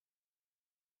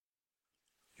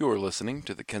You're listening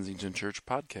to the Kensington Church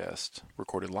Podcast,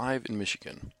 recorded live in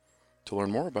Michigan. To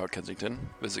learn more about Kensington,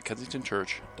 visit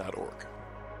kensingtonchurch.org.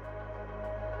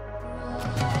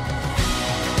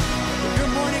 Good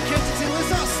morning, Kensington.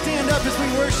 Let's all stand up as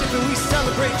we worship and we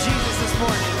celebrate Jesus this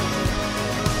morning.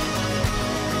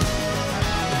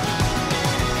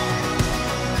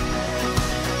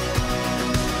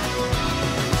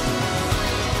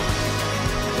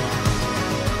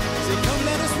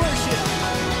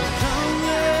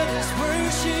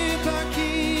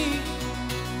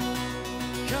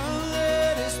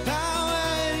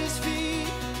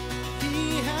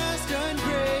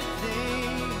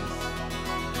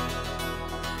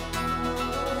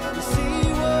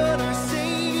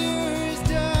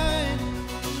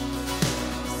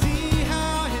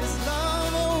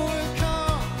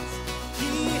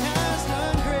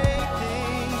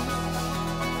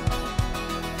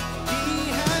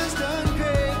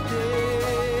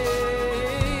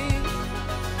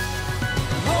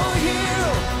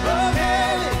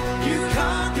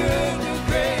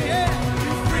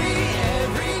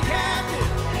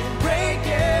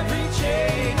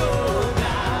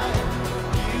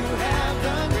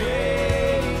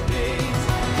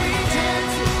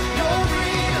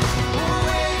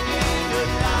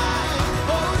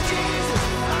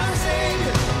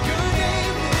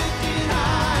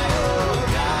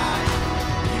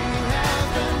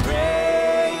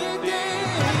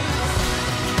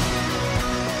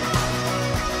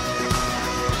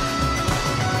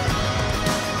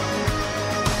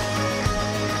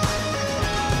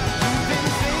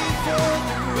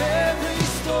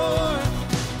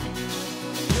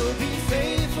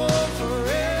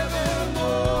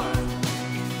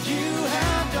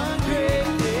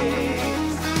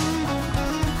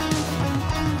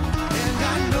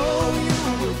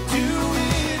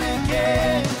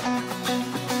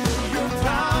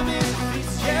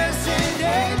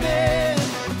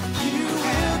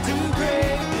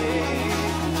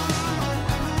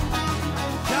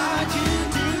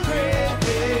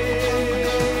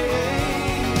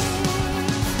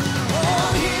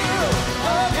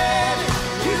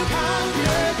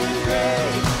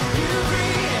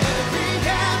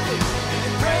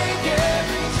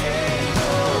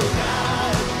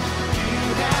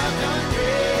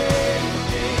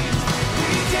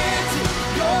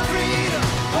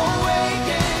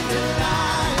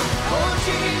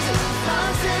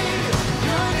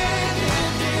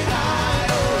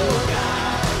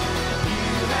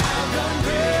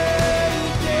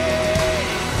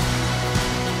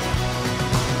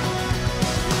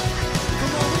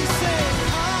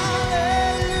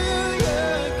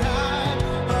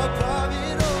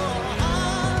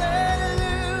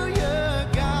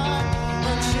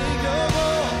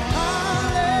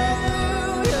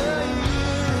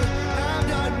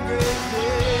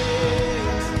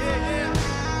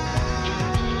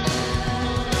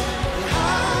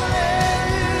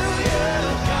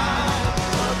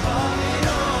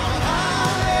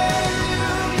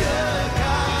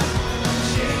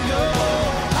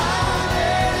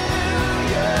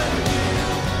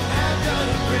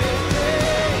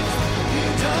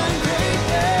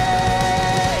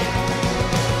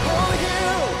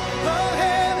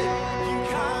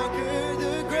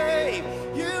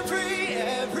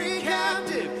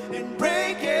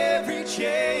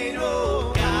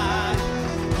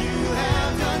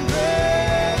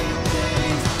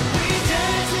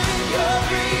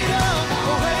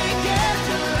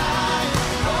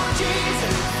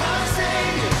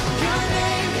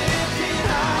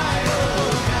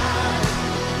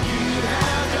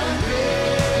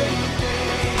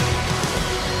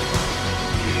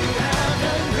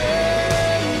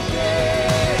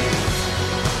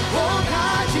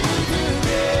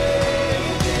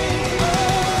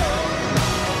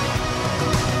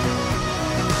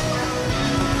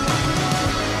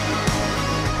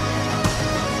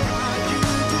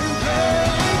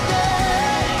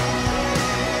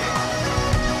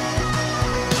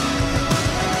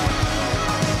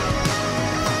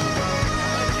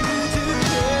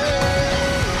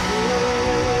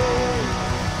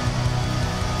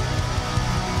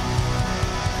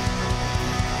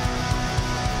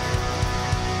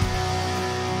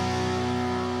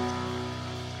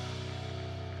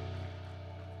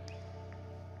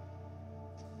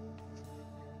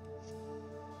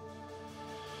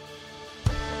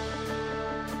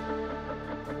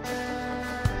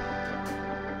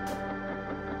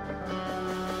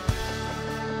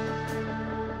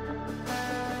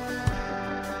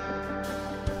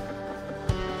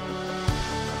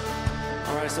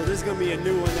 So this is going to be a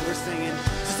new one that we're singing.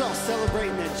 Just all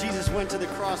celebrating that Jesus went to the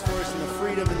cross for us and the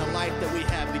freedom and the life that we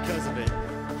have because of it.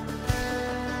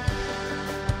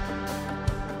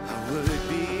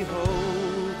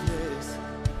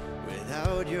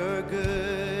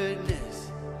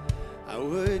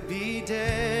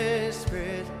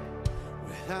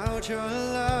 without your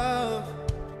love,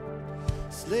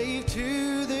 slave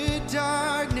to the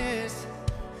darkness.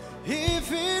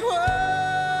 If it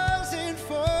wasn't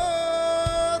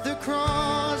for the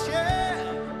cross,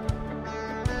 yeah.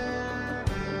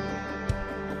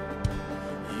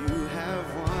 You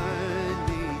have won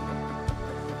me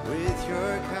with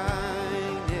your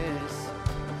kindness,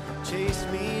 chased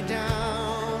me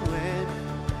down when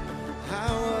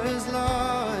I was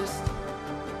lost.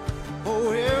 Oh,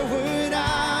 where would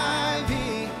I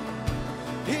be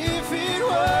if it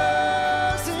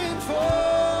wasn't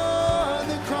for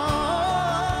the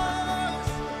cross?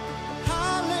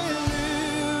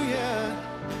 Hallelujah.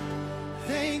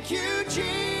 Thank you,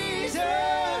 Jesus.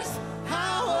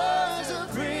 I was a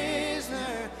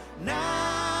prisoner,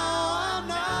 now I'm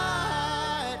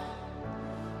not.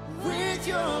 With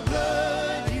your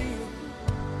blood you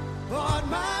bought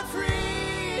my freedom.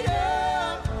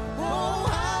 Oh,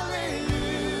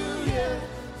 hallelujah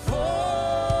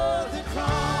for the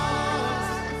cross.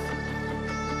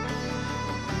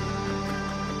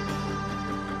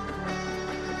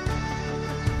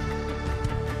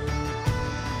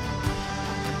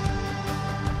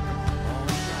 All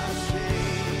my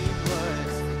shame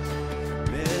was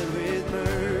met with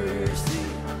mercy.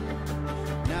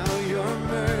 Now your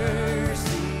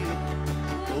mercy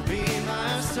will be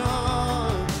my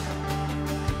song.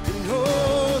 And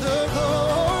oh, the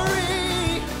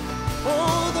glory,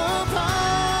 oh, the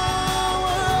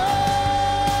power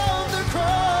of the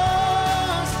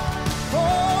cross.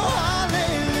 Oh,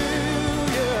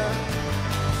 hallelujah.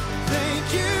 Thank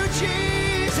you,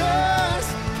 Jesus.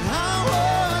 I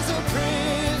was a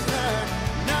prisoner,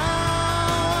 now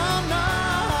I'm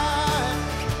not.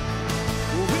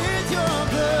 With your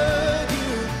blood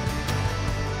you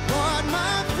bought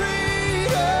my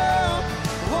freedom.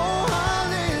 Oh,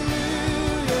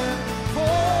 hallelujah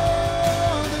for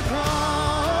the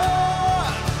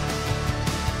cross.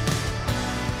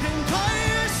 And by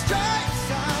your stripes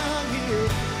I'm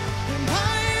healed, and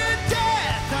by your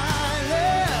death I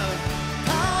live.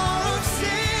 Power of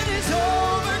sin is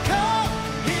overcome.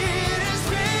 It is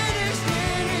finished,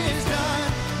 it is done.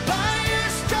 By your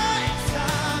stripes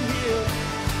I'm healed,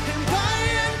 and by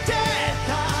your death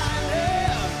I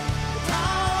live. The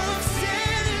power of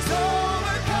sin is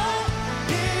overcome.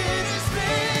 It is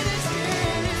finished,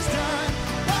 it is done.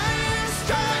 By your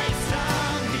stripes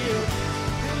I'm healed,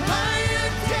 and by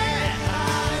your death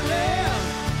I live.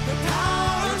 The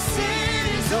power of sin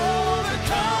is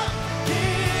overcome.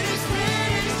 It is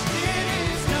finished, it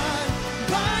is done.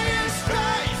 By your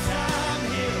stripes I'm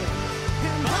healed,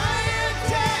 and by your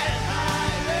death I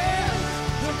live.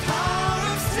 The power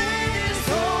of sin is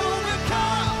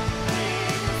overcome.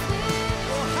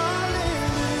 Oh,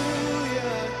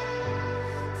 hallelujah.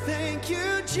 Thank you,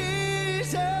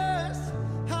 Jesus.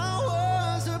 I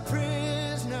was a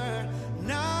prisoner,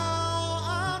 now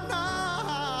I'm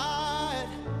not.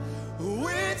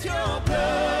 With your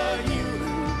blood you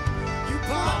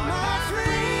bought my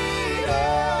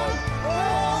freedom.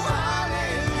 Oh,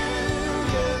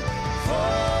 hallelujah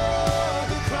for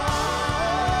the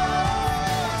cross.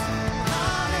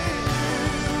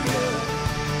 Hallelujah.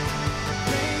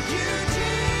 Thank you,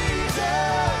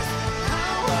 Jesus. I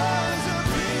was a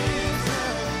prisoner,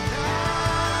 now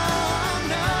I'm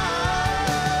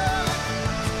not.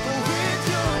 With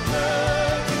your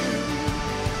blood you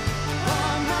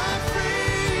bought my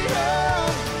freedom.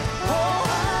 Oh,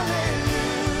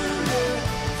 hallelujah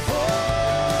for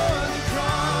the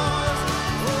cross.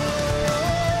 Oh,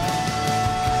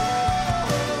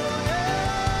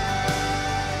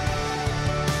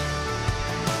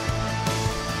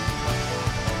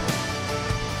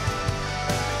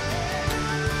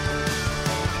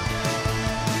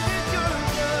 with your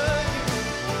blood you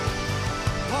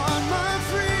bought my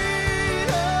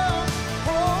freedom.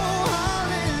 Oh,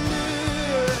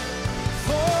 hallelujah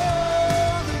for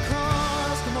the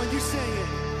cross. Come on, you sing it.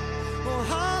 Oh,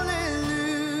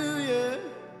 hallelujah.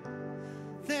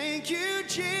 Thank you,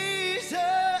 Jesus.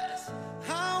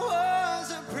 I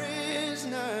was a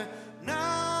prisoner,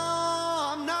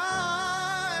 now I'm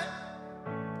not.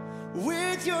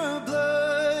 With your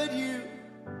blood you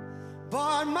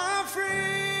bought my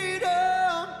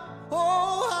freedom.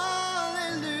 Oh,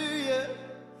 hallelujah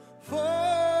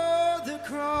for the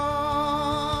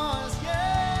cross.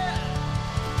 Yeah.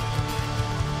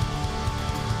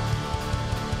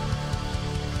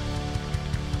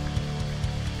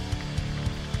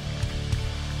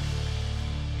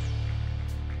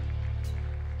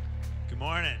 Good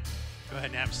morning. Go ahead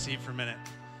and have a seat for a minute.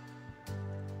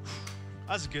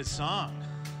 That was a good song.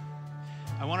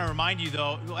 I want to remind you,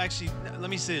 though, well, actually, let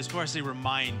me say this before I say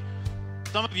remind.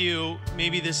 some of you,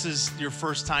 maybe this is your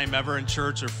first time ever in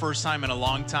church or first time in a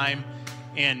long time.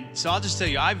 And so I'll just tell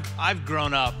you, I've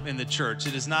grown up in the church.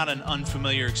 It is not an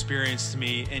unfamiliar experience to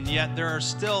me. And yet there are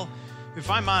still, if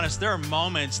I'm honest, there are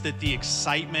moments that the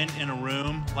excitement in a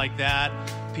room like that,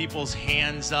 people's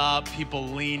hands up, people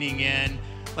leaning in,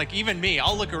 like even me,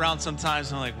 I'll look around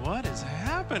sometimes and I'm like, what is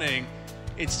happening?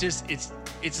 It's just, it's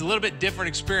a little bit different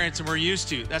experience than we're used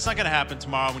to. That's not going to happen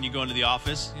tomorrow when you go into the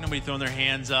office. Nobody throwing their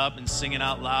hands up and singing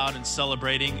out loud and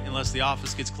celebrating unless the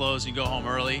office gets closed and you go home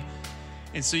early.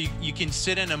 And so you can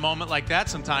sit in a moment like that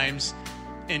sometimes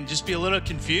and just be a little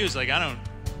confused. Like, I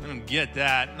don't get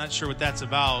that. I'm not sure what that's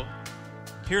about.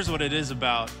 Here's what it is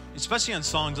about, especially on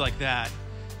songs like that,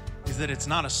 is that it's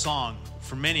not a song.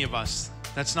 For many of us,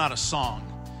 that's not a song.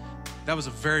 That was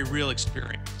a very real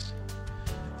experience.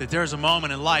 That there's a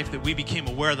moment in life that we became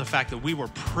aware of the fact that we were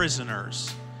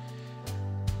prisoners.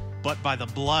 But by the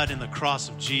blood and the cross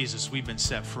of Jesus, we've been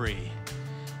set free.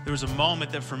 There was a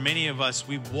moment that for many of us,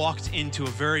 we walked into a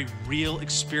very real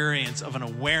experience of an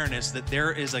awareness that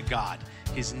there is a God.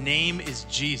 His name is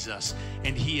Jesus,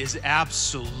 and he is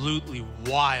absolutely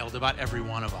wild about every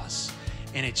one of us.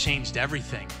 And it changed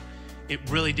everything. It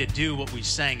really did do what we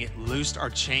sang. It loosed our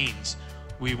chains.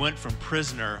 We went from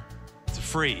prisoner to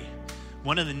free.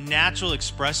 One of the natural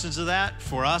expressions of that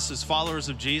for us as followers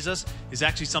of Jesus is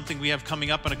actually something we have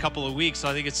coming up in a couple of weeks. So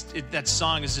I think that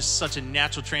song is just such a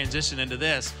natural transition into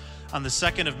this. On the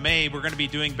 2nd of May, we're going to be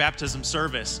doing baptism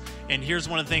service. And here's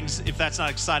one of the things, if that's not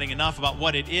exciting enough, about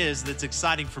what it is that's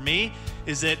exciting for me,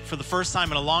 is that for the first time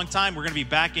in a long time, we're going to be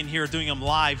back in here doing them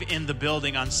live in the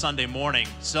building on Sunday morning.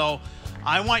 So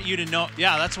I want you to know,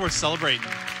 yeah, that's worth celebrating.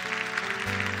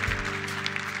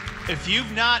 If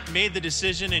you've not made the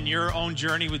decision in your own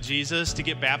journey with Jesus to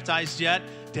get baptized yet,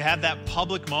 to have that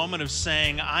public moment of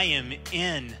saying, I am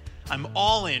in, I'm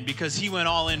all in because he went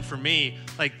all in for me.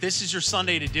 Like, this is your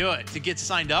Sunday to do it, to get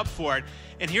signed up for it.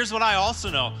 And here's what I also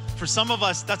know. For some of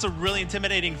us, that's a really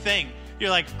intimidating thing.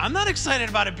 You're like, I'm not excited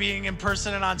about it being in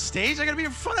person and on stage. I got to be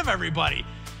in front of everybody.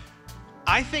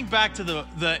 I think back to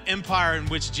the empire in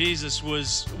which Jesus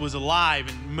was alive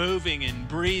and moving and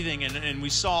breathing, and we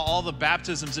saw all the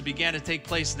baptisms that began to take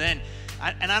place then.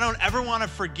 And I don't ever want to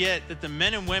forget that the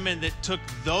men and women that took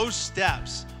those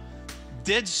steps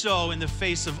did so in the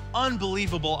face of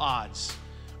unbelievable odds,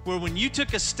 where when you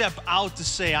took a step out to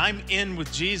say, I'm in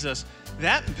with Jesus,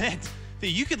 that meant that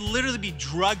you could literally be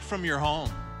drugged from your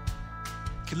home.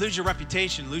 You could lose your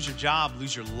reputation, lose your job,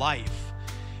 lose your life.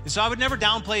 And so I would never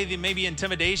downplay the maybe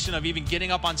intimidation of even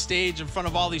getting up on stage in front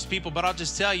of all these people, but I'll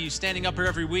just tell you, standing up here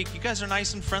every week, you guys are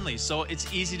nice and friendly, so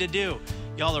it's easy to do.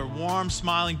 Y'all are warm,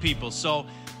 smiling people.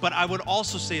 But I would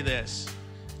also say this,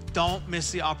 don't miss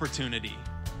the opportunity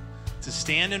to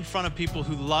stand in front of people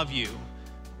who love you,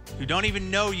 who don't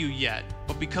even know you yet,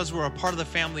 but because we're a part of the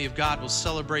family of God, we'll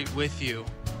celebrate with you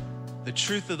the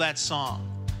truth of that song,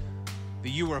 that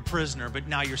you were a prisoner, but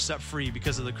now you're set free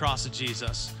because of the cross of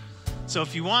Jesus. So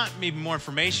if you want maybe more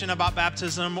information about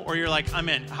baptism, or you're like, I'm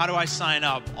in, how do I sign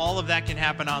up? All of that can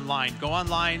happen online. Go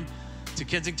online to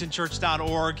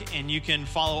kensingtonchurch.org, and you can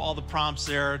follow all the prompts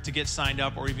there to get signed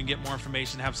up, or even get more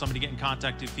information, have somebody get in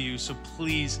contact with you. So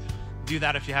please do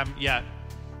that if you haven't yet.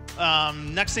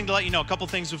 Next thing to let you know, a couple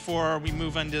things before we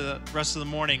move into the rest of the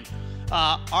morning.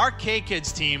 Our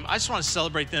K-Kids team, I just want to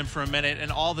celebrate them for a minute and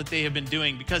all that they have been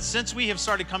doing, because since we have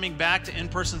started coming back to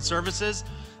in-person services,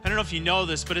 I don't know if you know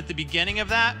this, but at the beginning of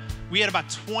that, we had about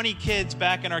 20 kids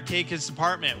back in our K-Kids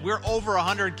department. We're over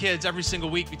 100 kids every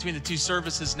single week between the two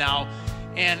services now.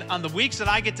 And on the weeks that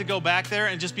I get to go back there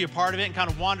and just be a part of it and kind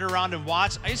of wander around and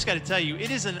watch, I just got to tell you, it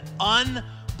is an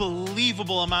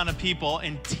unbelievable amount of people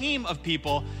and team of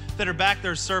people that are back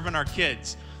there serving our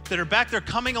kids, that are back there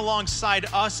coming alongside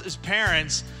us as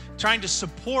parents, trying to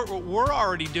support what we're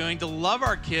already doing, to love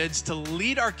our kids, to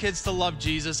lead our kids to love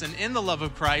Jesus and in the love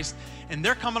of Christ. And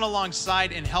they're coming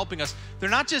alongside and helping us. They're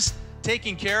not just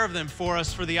taking care of them for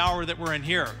us for the hour that we're in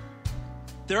here.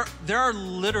 There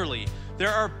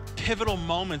are pivotal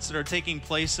moments that are taking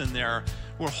place in there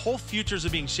where whole futures are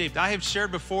being shaped. I have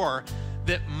shared before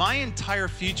that my entire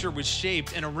future was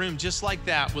shaped in a room just like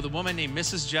that with a woman named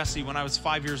Mrs. Jessie when I was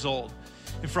 5 years old.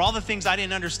 And for all the things I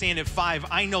didn't understand at 5,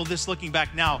 I know this looking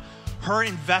back now, her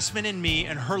investment in me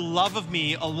and her love of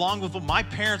me, along with what my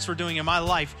parents were doing in my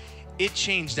life, it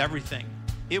changed everything.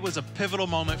 It was a pivotal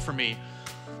moment for me.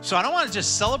 So I don't want to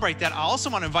just celebrate that. I also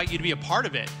want to invite you to be a part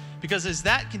of it, Because as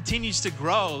that continues to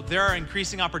grow, there are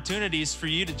increasing opportunities for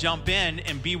you to jump in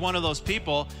and be one of those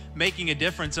people making a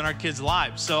difference in our kids'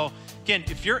 lives. So again,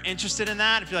 if you're interested in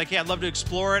that, if you're like, hey, I'd love to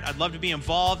explore it, I'd love to be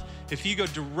involved, if you go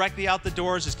directly out the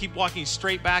doors, just keep walking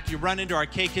straight back, you run into our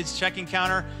K-Kids checking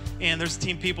counter, and there's a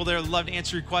team of people there that love to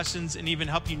answer your questions and even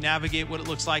help you navigate what it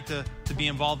looks like to be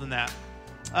involved in that.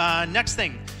 Next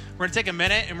thing, we're gonna take a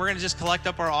minute and we're gonna just collect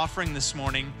up our offering this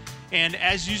morning. And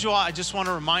as usual, I just want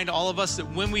to remind all of us that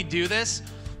when we do this,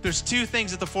 there's two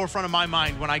things at the forefront of my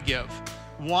mind when I give.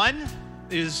 One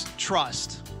is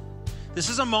trust. This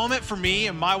is a moment for me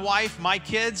and my wife, my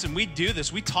kids, and we do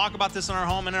this. We talk about this in our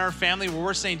home and in our family where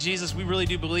we're saying, Jesus, we really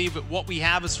do believe that what we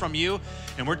have is from you,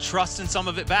 and we're trusting some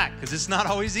of it back because it's not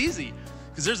always easy.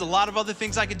 Because there's a lot of other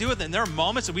things I could do with it. And there are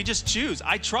moments that we just choose.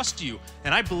 I trust you,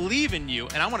 and I believe in you,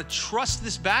 and I want to trust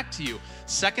this back to you.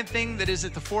 Second thing that is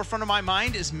at the forefront of my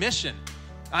mind is mission.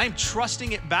 I am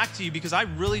trusting it back to you because I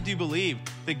really do believe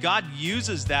that God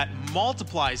uses that,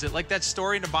 multiplies it. Like that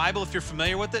story in the Bible, if you're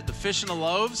familiar with it, the fish and the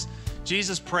loaves.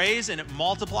 Jesus prays, and it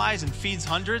multiplies and feeds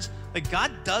hundreds. Like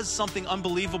God does something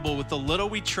unbelievable with the little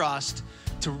we trust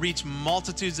to reach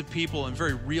multitudes of people in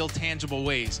very real, tangible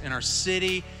ways in our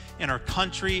city, in our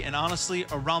country, and honestly,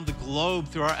 around the globe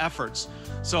through our efforts.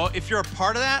 So if you're a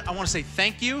part of that, I want to say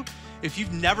thank you. If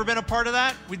you've never been a part of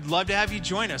that, we'd love to have you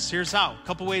join us. Here's how. A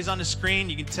couple ways on the screen.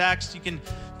 You can text. You can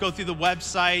go through the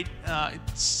website.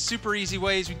 It's super easy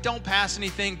ways. We don't pass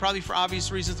anything, probably for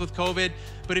obvious reasons with COVID.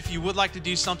 But if you would like to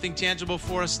do something tangible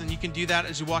for us, then you can do that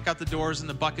as you walk out the doors and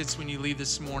the buckets when you leave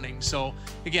this morning. So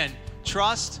again,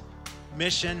 trust,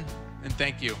 mission, and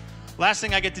thank you. Last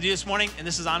thing I get to do this morning, and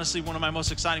this is honestly one of my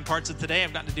most exciting parts of today,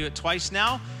 I've gotten to do it twice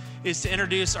now, is to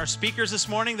introduce our speakers this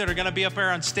morning that are going to be up here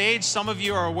on stage. Some of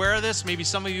you are aware of this. Maybe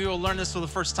some of you will learn this for the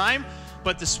first time.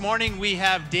 But this morning we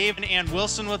have Dave and Ann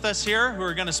Wilson with us here who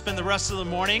are going to spend the rest of the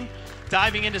morning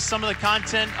diving into some of the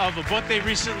content of a book they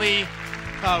recently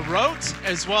wrote,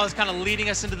 as well as kind of leading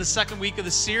us into the second week of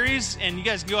the series. And you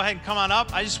guys can go ahead and come on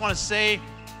up. I just want to say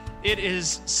it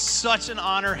is such an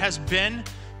honor, has been,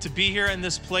 to be here in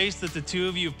this place that the two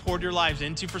of you have poured your lives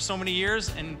into for so many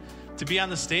years, and to be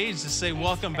on the stage to say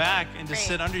welcome back and to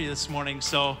sit under you this morning.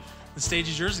 So the stage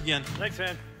is yours again. Thanks,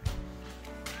 man.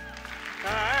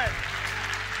 All right.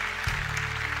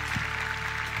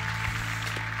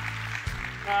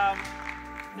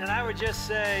 And I would just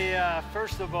say,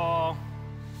 first of all,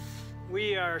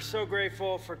 we are so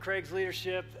grateful for Craig's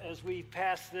leadership as we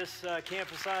pass this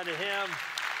campus on to him.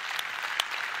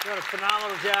 What a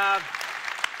phenomenal job.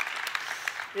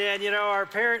 And you know,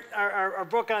 our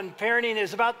book on parenting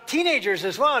is about teenagers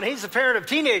as well, and he's the parent of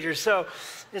teenagers, so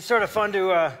it's sort of fun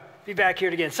to be back here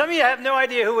again. Some of you have no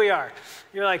idea who we are.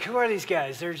 You're like, who are these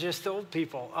guys? They're just old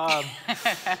people.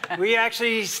 We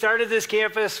actually started this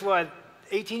campus,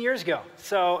 18 years ago.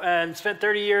 So, and spent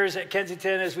 30 years at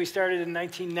Kensington as we started in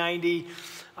 1990.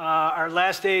 Our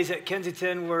last days at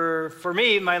Kensington were, for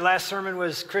me, my last sermon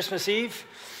was Christmas Eve.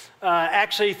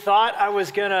 Actually thought I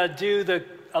was gonna do the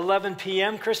 11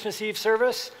 p.m. Christmas Eve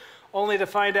service, only to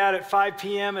find out at 5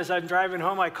 p.m. as I'm driving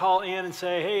home, I call Ann and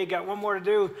say, hey, got one more to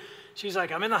do. She's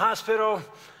like, I'm in the hospital.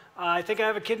 I think I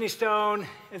have a kidney stone.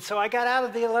 And so I got out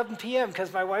of the 11 p.m.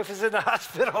 because my wife was in the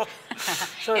hospital.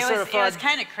 So it was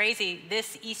kind of crazy.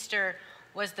 This Easter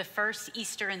was the first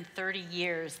Easter in 30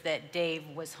 years that Dave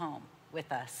was home with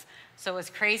us. So it was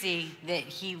crazy that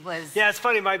he was... Yeah, it's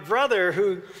funny. My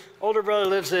brother, older brother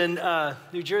lives in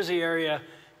New Jersey area,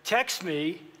 texted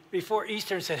me before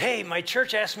Easter and said, hey, my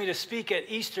church asked me to speak at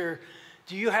Easter.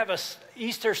 Do you have a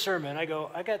Easter sermon? I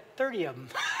go, I got 30 of them.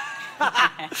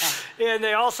 And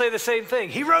they all say the same thing.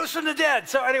 He rose from the dead.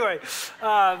 So anyway,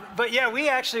 but yeah, we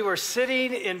actually were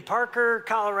sitting in Parker,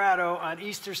 Colorado on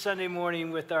Easter Sunday morning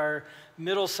with our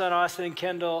middle son, Austin and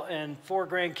Kendall, and 4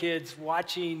 grandkids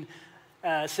watching,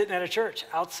 sitting at a church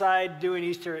outside doing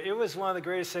Easter. It was one of the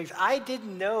greatest things. I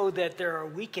didn't know that there are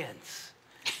weekends.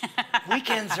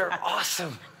 Weekends are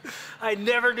awesome. I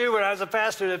never knew when I was a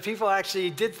pastor that people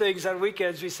actually did things on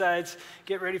weekends besides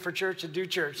get ready for church and do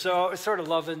church. So it's sort of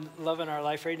loving our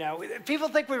life right now. People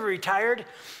think we retired.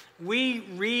 We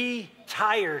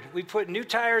retired. We put new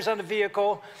tires on the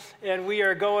vehicle, and we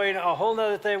are going a whole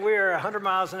nother thing. We are 100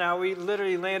 miles an hour. We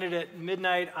literally landed at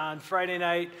midnight on Friday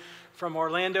night from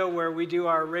Orlando, where we do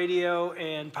our radio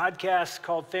and podcast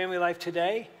called Family Life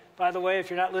Today. By the way, if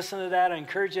you're not listening to that, I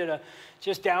encourage you to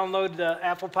just download the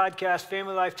Apple podcast,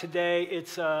 Family Life Today.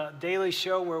 It's a daily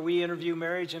show where we interview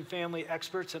marriage and family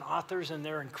experts and authors, and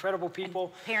they're incredible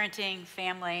people. And parenting,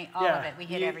 family, all of it. We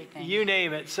hit everything. You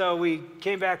name it. So we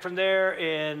came back from there,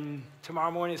 and tomorrow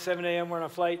morning at 7 a.m. we're on a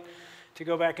flight to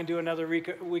go back and do another week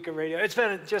of radio. It's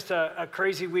been just a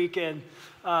crazy weekend.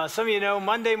 Some of you know,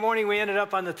 Monday morning we ended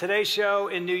up on the Today Show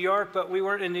in New York, but we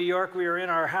weren't in New York. We were in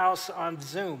our house on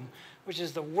Zoom, which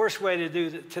is the worst way to do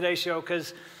the Today Show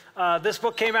because this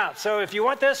book came out. So if you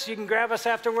want this, you can grab us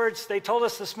afterwards. They told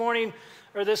us this morning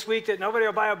or this week that nobody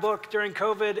will buy a book during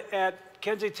COVID at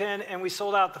Kensington, and we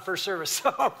sold out the first service.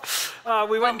 So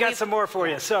we went and got some more for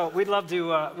you. So we'd love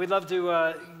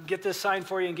to get this signed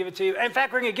for you and give it to you. In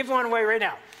fact, we're going to give one away right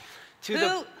now to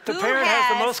the parent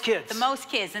has the most kids. The most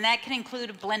kids, and that can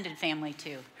include a blended family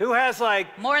too. Who has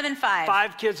like more than 5?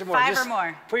 5 kids or more. Five Just or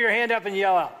more. Put your hand up and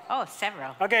yell out. Oh,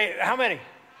 several. Okay, how many?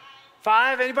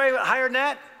 5? Anybody higher than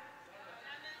that?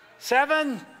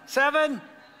 7? 7?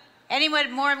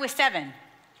 Anyone more with 7?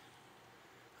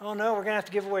 Oh no, we're going to have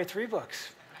to give away 3 books.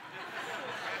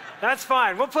 That's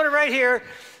fine. We'll put it right here.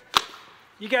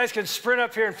 You guys can sprint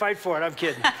up here and fight for it. I'm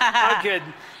kidding. I'm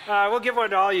kidding. We'll give one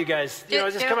to all you guys.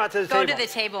 Just come out to the table. Go to the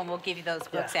table and we'll give you those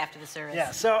books after the service. Yeah.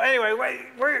 So anyway,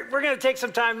 we're going to take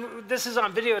some time. This is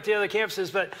on video at the other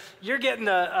campuses, but you're getting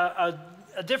a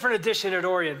different edition at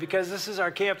Orion because this is our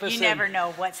campus. You never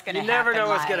know what's going to happen. You never know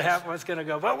what's live. going to happen, what's going to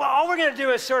go. But all we're going to do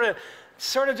is sort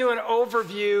of do an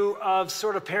overview of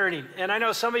sort of parenting. And I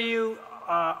know some of you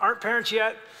aren't parents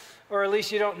yet, or at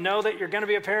least you don't know that you're going to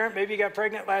be a parent. Maybe you got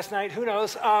pregnant last night. Who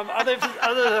knows? Other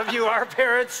of you are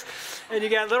parents, and you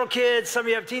got little kids. Some of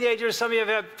you have teenagers. Some of you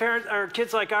have parents or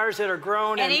kids like ours that are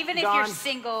grown and even gone. if you're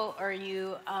single or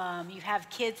you have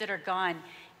kids that are gone,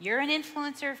 you're an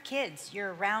influencer of kids.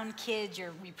 You're around kids.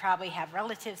 You probably have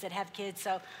relatives that have kids.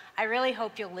 So I really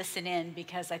hope you'll listen in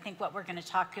because I think what we're going to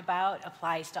talk about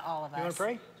applies to all of us. You want to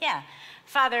pray? Yeah.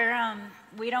 Father,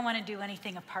 we don't want to do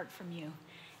anything apart from you.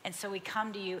 And so we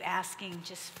come to you asking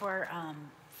just for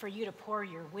you to pour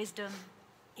your wisdom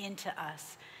into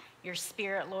us. Your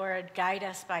Spirit, Lord, guide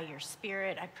us by your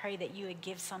Spirit. I pray that you would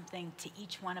give something to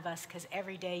each one of us because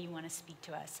every day you want to speak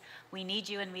to us. We need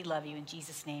you and we love you. In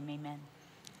Jesus' name, amen.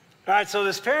 All right, so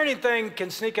this parenting thing can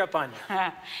sneak up on you.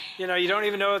 You know, you don't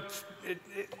even know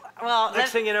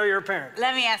next thing you know, you're a parent.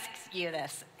 Let me ask you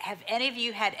this. Have any of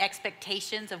you had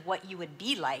expectations of what you would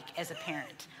be like as a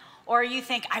parent? Or you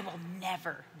think, I will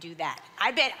never do that?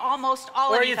 I bet almost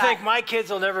all of you thought. Or you think, my kids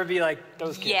will never be like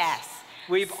those kids. Yes.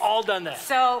 We've all done that.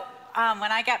 So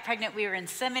when I got pregnant, we were in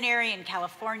seminary in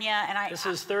California. And this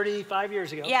is 35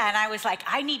 years ago. Yeah, and I was like,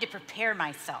 I need to prepare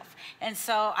myself. And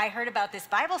so I heard about this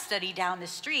Bible study down the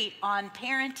street on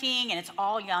parenting, and it's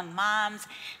all young moms.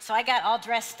 So I got all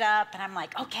dressed up, and I'm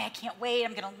like, okay, I can't wait.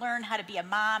 I'm going to learn how to be a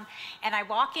mom. And I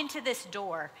walk into this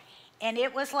door, and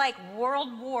it was like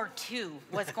World War II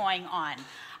was going on.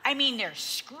 I mean, they're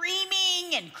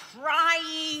screaming and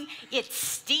crying. It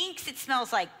stinks. It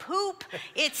smells like poop.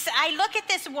 I look at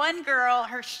this one girl,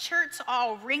 her shirt's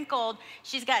all wrinkled.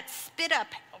 She's got spit up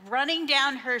running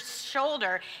down her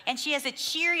shoulder, and she has a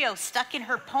Cheerio stuck in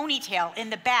her ponytail in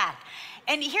the back.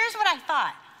 And here's what I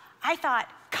thought. I thought,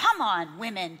 come on,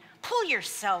 women. Pull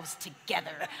yourselves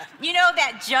together. You know,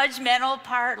 that judgmental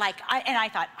part? And I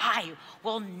thought, I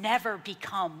will never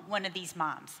become one of these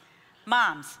moms.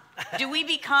 Moms, do we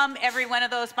become every one of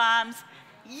those moms?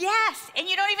 Yes, and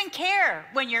you don't even care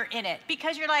when you're in it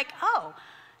because you're like, oh,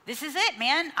 this is it,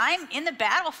 man. I'm in the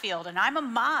battlefield and I'm a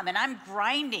mom and I'm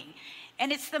grinding.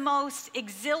 And it's the most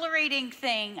exhilarating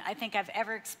thing I think I've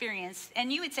ever experienced.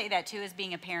 And you would say that too as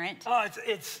being a parent. Oh,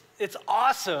 it's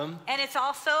awesome. And it's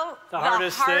also the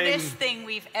hardest thing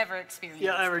we've ever experienced.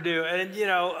 Yeah, ever do. And you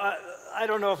know, I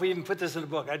don't know if we even put this in the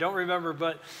book. I don't remember,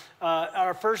 but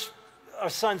our first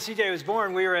son, CJ, was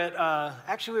born. We were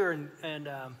at, we were in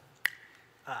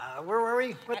where were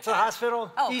we? What's the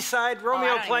hospital? Oh. East Side,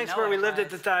 Romeo Planks, where we lived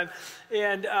at the time.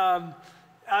 And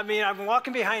I mean, I'm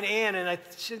walking behind Ann, and I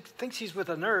think she's with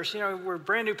a nurse. You know, we're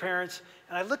brand new parents.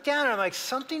 And I look down, and I'm like,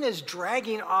 something is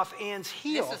dragging off Ann's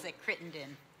heel. This was at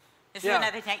Crittenden. This is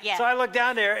another thing, yeah. So I look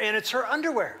down there, and it's her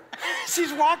underwear.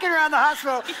 She's walking around the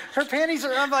hospital. Her panties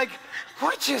are, I'm like,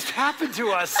 what just happened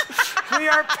to us? We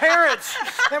are parents,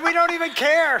 and we don't even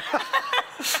care.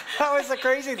 That was the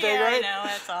crazy thing, right? I know,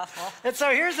 that's awful. And so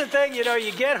here's the thing, you know,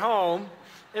 you get home,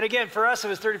 and again, for us, it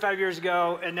was 35 years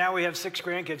ago, and now we have 6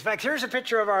 grandkids. In fact, here's a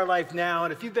picture of our life now,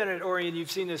 and if you've been at Orion,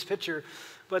 you've seen this picture.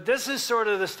 But this is sort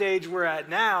of the stage we're at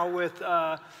now with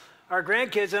our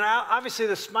grandkids. And obviously,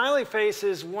 the smiley face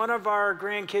is one of our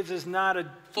grandkids is not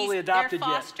fully adopted yet.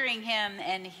 They're fostering him,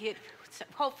 and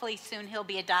hopefully soon he'll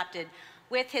be adopted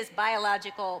with his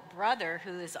biological brother,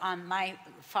 who is on my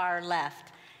far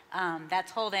left.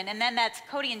 That's Holden. And then that's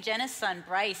Cody and Jenna's son,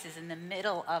 Bryce, is in the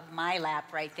middle of my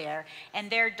lap right there. And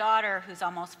their daughter, who's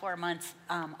almost 4 months,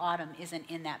 Autumn, isn't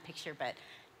in that picture, but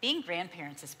Being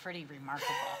grandparents is pretty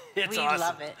remarkable. It's we awesome.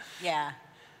 love it. Yeah.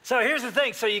 So here's the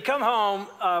thing. So you come home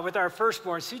with our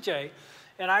firstborn, CJ,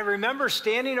 and I remember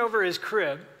standing over his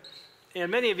crib,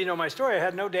 and many of you know my story. I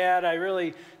had no dad. I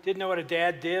really didn't know what a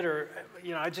dad did, or,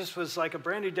 I just was like a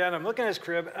brand new dad. I'm looking at his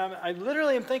crib. I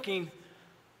literally am thinking,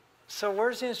 so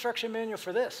where's the instruction manual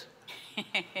for this?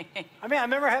 I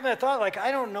remember having that thought, like,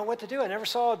 I don't know what to do. I never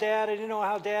saw a dad. I didn't know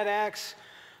how dad acts.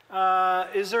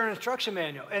 Is there an instruction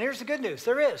manual? And here's the good news.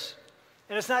 There is.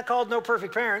 And it's not called No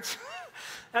Perfect Parents.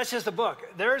 That's just a book.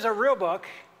 There's a real book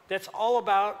that's all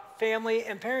about family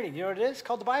and parenting. You know what it is? It's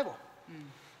called the Bible.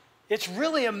 It's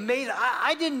really amazing.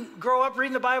 I didn't grow up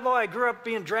reading the Bible. I grew up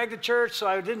being dragged to church, so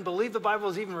I didn't believe the Bible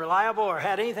was even reliable or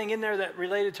had anything in there that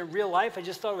related to real life. I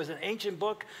just thought it was an ancient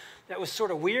book that was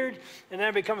sort of weird. And then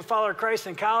I became a follower of Christ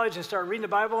in college and started reading the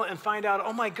Bible and find out,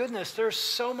 oh my goodness, there's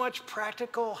so much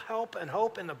practical help and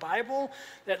hope in the Bible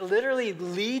that literally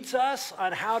leads us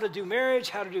on how to do marriage,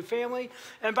 how to do family.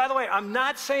 And by the way, I'm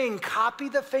not saying copy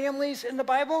the families in the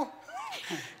Bible.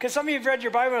 Because some of you have read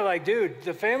your Bible and are like, dude,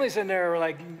 the families in there are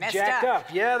like Messed jacked up.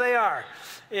 up. Yeah, they are.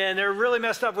 And they're really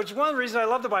messed up, which is one of the reasons I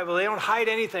love the Bible. They don't hide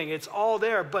anything. It's all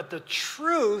there. But the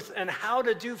truth and how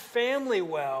to do family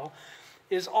well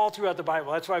is all throughout the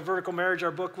Bible. That's why Vertical Marriage,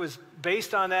 our book, was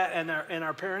based on that, and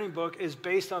our parenting book is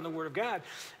based on the Word of God.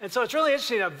 And so it's really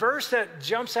interesting. A verse that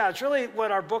jumps out, it's really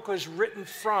what our book was written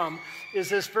from, is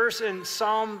this verse in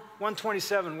Psalm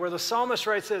 127, where the psalmist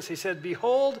writes this. He said,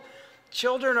 "Behold,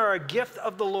 children are a gift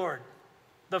of the Lord.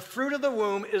 The fruit of the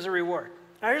womb is a reward."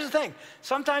 Now, here's the thing.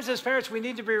 Sometimes as parents, we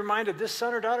need to be reminded this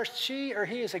son or daughter, she or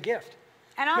he is a gift.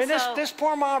 And also, this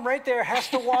poor mom right there has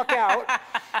to walk out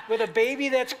with a baby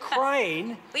that's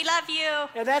crying. we love you.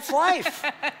 And that's life,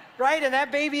 right? And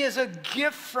that baby is a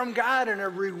gift from God and a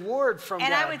reward from God.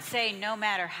 And I would say no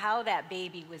matter how that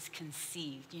baby was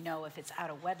conceived, if it's out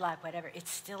of wedlock, whatever,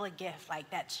 it's still a gift. Like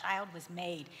that child was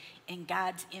made in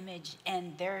God's image,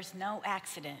 and there's no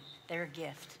accident. They're a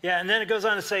gift. Yeah, and then it goes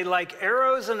on to say, like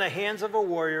arrows in the hands of a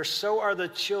warrior, so are the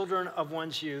children of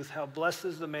one's youth. How blessed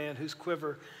is the man whose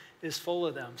quiver is full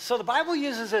of them. So the Bible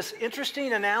uses this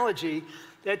interesting analogy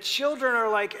that children are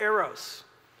like arrows.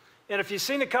 And if you've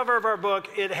seen the cover of our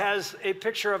book, it has a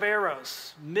picture of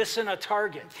arrows missing a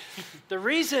target. The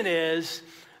reason is,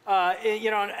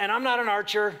 and I'm not an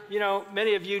archer.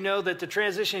 Many of you know that the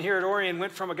transition here at Orion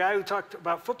went from a guy who talked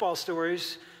about football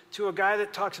stories to a guy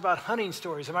that talks about hunting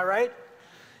stories. Am I right?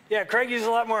 Yeah, Craig uses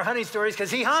a lot more hunting stories because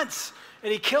he hunts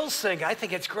and he kills things. I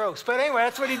think it's gross. But anyway,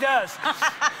 that's what he does.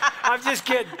 I'm just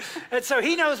kidding. And so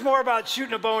he knows more about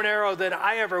shooting a bow and arrow than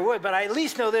I ever would. But I at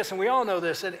least know this, and we all know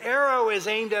this. An arrow is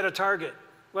aimed at a target,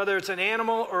 whether it's an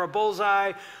animal or a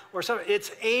bullseye or something.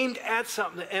 It's aimed at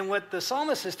something. And what the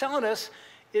psalmist is telling us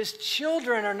is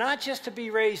children are not just to be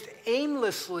raised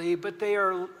aimlessly, but they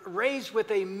are raised with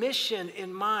a mission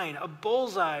in mind, a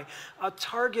bullseye, a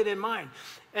target in mind.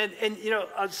 And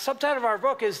a subtitle of our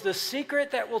book is The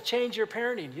Secret That Will Change Your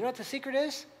Parenting. You know what the secret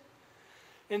is?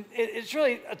 And it's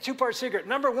really a two-part secret.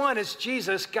 Number one is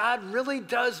Jesus. God really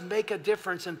does make a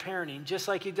difference in parenting, just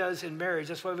like he does in marriage.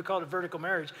 That's why we call it vertical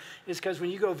marriage, is because when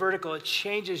you go vertical, it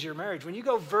changes your marriage. When you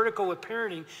go vertical with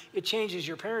parenting, it changes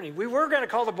your parenting. We were going to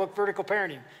call the book Vertical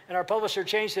Parenting, and our publisher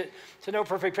changed it to No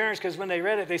Perfect Parents because when they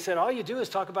read it, they said, all you do is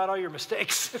talk about all your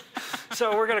mistakes.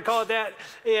 So we're going to call it that.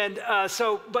 And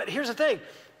but here's the thing.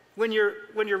 When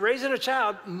you're raising a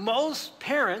child, most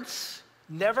parents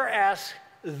never ask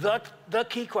the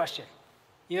key question.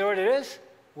 You know what it is?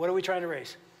 What are we trying to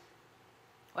raise?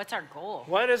 What's our goal?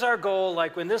 What is our goal?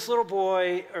 Like when this little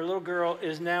boy or little girl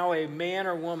is now a man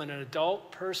or woman, an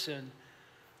adult person,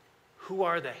 who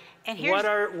are they? And what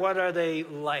are they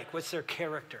like? What's their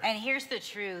character? And here's the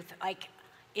truth. Like,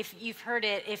 if you've heard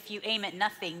it, if you aim at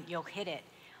nothing, you'll hit it.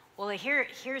 Well,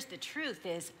 here's the truth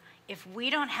is, if we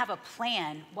don't have a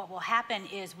plan, what will happen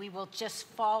is we will just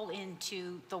fall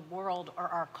into the world or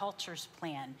our culture's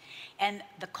plan. And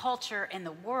the culture and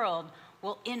the world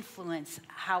will influence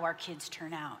how our kids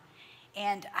turn out.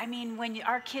 And I mean, when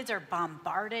our kids are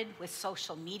bombarded with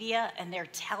social media and they're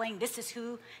saying, this is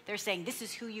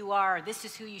who you are, this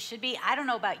is who you should be. I don't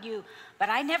know about you, but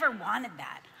I never wanted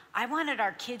that. I wanted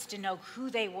our kids to know who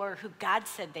they were, who God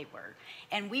said they were.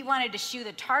 And we wanted to shoot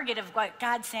the target of what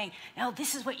God's saying, no,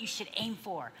 this is what you should aim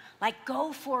for. Like,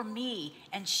 go for me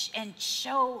and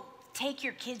take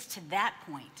your kids to that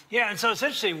point. Yeah, and so it's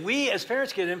interesting. We as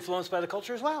parents get influenced by the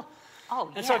culture as well. Oh,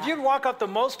 and so if you walk up to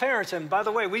most parents, and by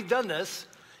the way, we've done this,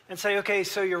 and say, okay,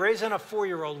 so you're raising a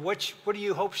 4-year-old. What do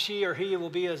you hope she or he will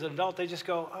be as an adult? They just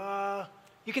go,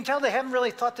 You can tell they haven't really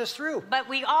thought this through. But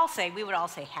we would all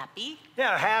say happy.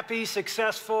 Yeah, happy,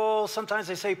 successful, sometimes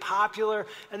they say popular.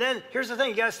 And then here's the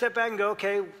thing, you gotta step back and go,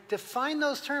 okay, define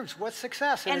those terms. What's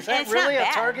success? And is that really a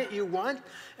target you want?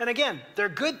 And again, they're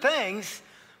good things,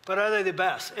 but are they the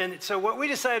best? And so what we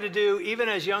decided to do, even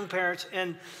as young parents,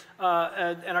 and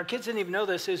our kids didn't even know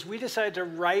this, is we decided to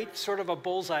write sort of a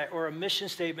bullseye or a mission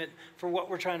statement for what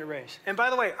we're trying to raise. And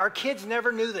by the way, our kids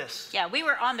never knew this. Yeah, we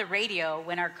were on the radio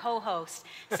when our co-host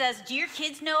says, do your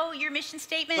kids know your mission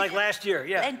statement? Like last year,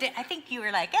 yeah. And I think you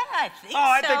were like, yeah, I think so.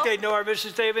 Oh, I think they know our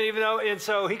mission statement, even though, and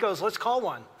so he goes, let's call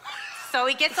one. So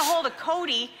he gets a hold of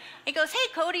Cody. He goes, hey,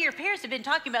 Cody, your parents have been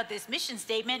talking about this mission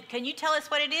statement. Can you tell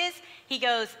us what it is? He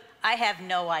goes, I have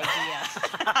no idea.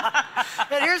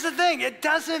 And here's the thing, it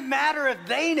doesn't matter if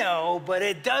they know, but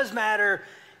it does matter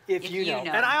if you know.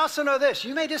 And I also know this,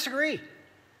 you may disagree.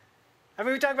 I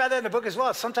mean, we talk about that in the book as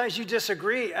well. Sometimes you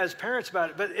disagree as parents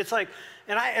about it, but it's like,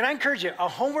 and I encourage you, a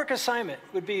homework assignment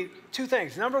would be two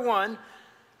things. Number one,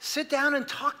 sit down and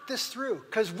talk this through,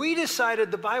 because we decided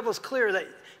the Bible's clear that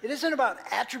it isn't about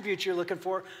attributes you're looking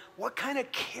for, what kind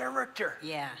of character?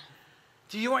 Yeah.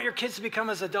 Do you want your kids to become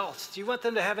as adults? Do you want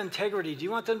them to have integrity? Do you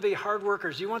want them to be hard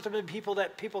workers? Do you want them to be people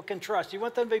that people can trust? Do you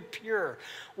want them to be pure?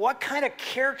 What kind of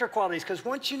character qualities? Because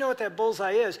once you know what that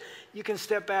bullseye is, you can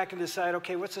step back and decide,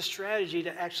 okay, what's the strategy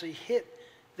to actually hit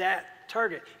that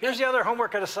target? Here's the other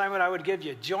homework assignment I would give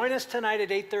you. Join us tonight at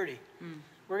 8:30.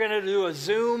 We're going to do a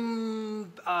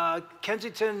Zoom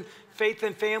Kensington Faith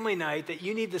and Family Night that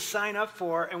you need to sign up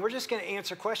for, and we're just going to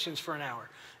answer questions for an hour.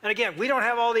 And again, we don't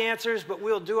have all the answers, but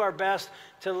we'll do our best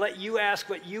to let you ask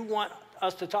what you want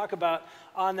us to talk about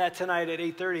on that tonight at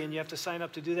 8:30, and you have to sign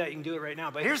up to do that. You can do it right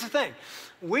now. But here's the thing.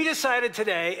 We decided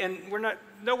today, and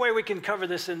no way we can cover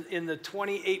this in the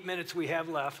 28 minutes we have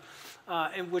left,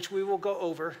 in which we will go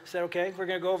over. Is that okay? We're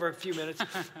going to go over a few minutes.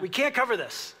 We can't cover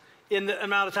this in the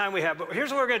amount of time we have, but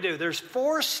here's what we're going to do. There's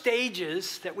 4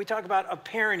 stages that we talk about of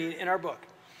parenting in our book.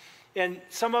 And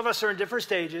some of us are in different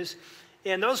stages.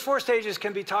 And those 4 stages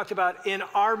can be talked about in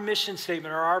our mission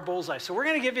statement or our bullseye. So we're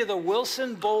going to give you the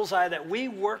Wilson bullseye that we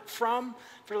worked from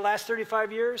for the last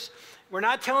 35 years. We're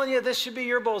not telling you this should be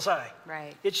your bullseye.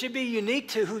 Right. It should be unique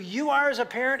to who you are as a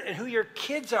parent and who your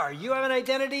kids are. You have an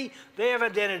identity, they have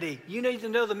identity. You need to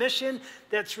know the mission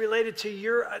that's related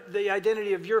to the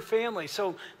identity of your family.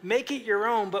 So make it your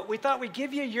own, but we thought we'd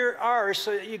give you ours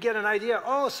so that you get an idea.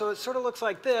 Oh, so it sort of looks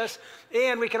like this,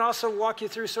 and we can also walk you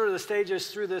through sort of the stages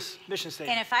through this mission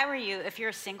statement. And if I were you, if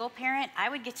you're a single parent, I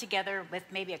would get together with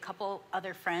maybe a couple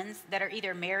other friends that are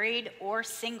either married or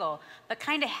single, but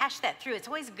kind of hash that through. It's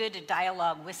always good to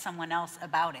dialogue with someone else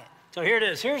about it. So here it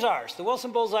is. Here's ours. The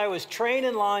Wilson bullseye was train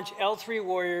and launch L3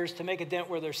 warriors to make a dent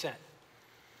where they're sent.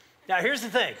 Now, here's the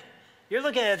thing. You're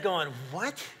looking at it going,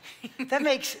 what? That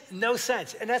makes no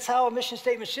sense. And that's how a mission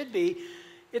statement should be.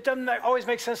 It doesn't always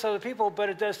make sense to other people, but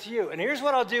it does to you. And here's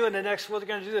what I'll do we're going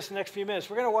to do this in the next few minutes.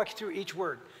 We're going to walk you through each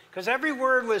word, because every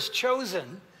word was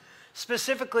chosen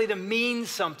specifically to mean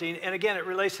something, and again, it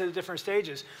relates to the different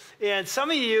stages. And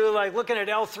some of you, like looking at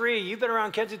L3, you've been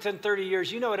around Kensington 30 years,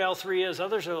 you know what L3 is.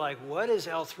 Others are like, what is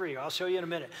L3? I'll show you in a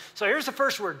minute. So here's the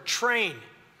first word, train.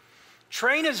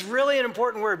 Train is really an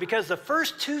important word because the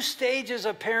first 2 stages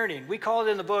of parenting, we call it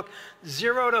in the book,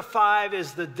 0 to 5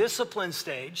 is the discipline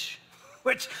stage,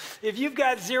 which if you've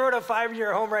got 0 to 5 in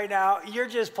your home right now, you're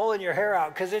just pulling your hair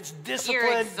out because it's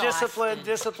discipline,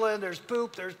 discipline. There's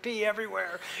poop, there's pee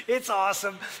everywhere. It's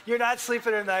awesome. You're not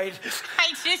sleeping at night.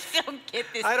 I just don't get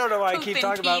this. I don't know why I keep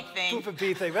talking about poop and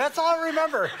pee thing, but that's all I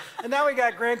remember. And now we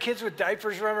got grandkids with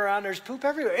diapers running around. There's poop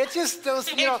everywhere. It's just those,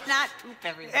 It's not poop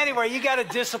everywhere. Anyway, you got to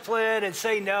discipline and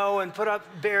say no and put up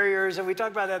barriers, and we talk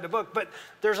about that in the book. But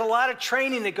there's a lot of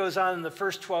training that goes on in the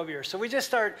first 12 years. So we just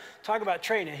start talking about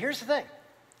training. Here's the thing.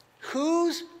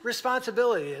 Whose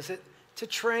responsibility is it to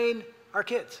train our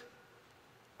kids?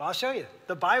 Well, I'll show you.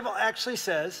 The Bible actually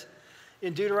says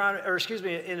in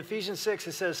Ephesians 6,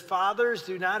 it says, fathers,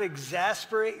 do not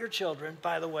exasperate your children.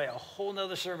 By the way, a whole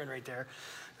nother sermon right there.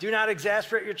 Do not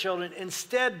exasperate your children.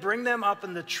 Instead, bring them up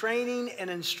in the training and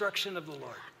instruction of the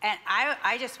Lord. And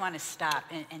I just want to stop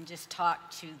and just talk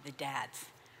to the dads.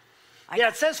 Yeah,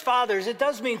 it says fathers. It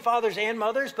does mean fathers and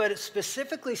mothers, but it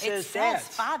specifically says dads. It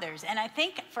says fathers. And I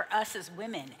think for us as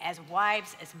women, as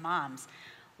wives, as moms,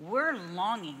 we're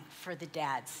longing for the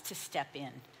dads to step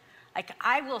in. Like,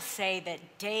 I will say that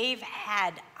Dave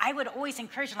I would always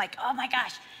encourage him, like, oh my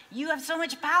gosh, you have so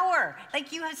much power.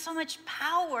 Like, you have so much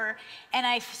power. And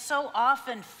I so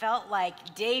often felt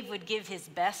like Dave would give his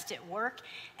best at work,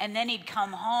 and then he'd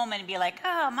come home and be like,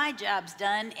 oh, my job's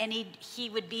done. And he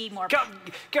would be more...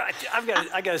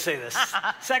 I got to say this.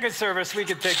 Second service, we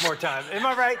could take more time. Am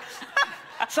I right?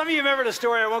 Some of you remember the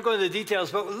story. I won't go into the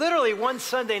details, but literally one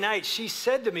Sunday night, she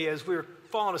said to me as we were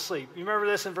falling asleep, you remember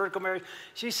this in Vertical Marriage?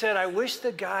 She said, I wish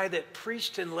the guy that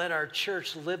preached and led our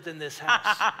church lived in this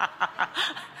house.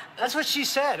 That's what she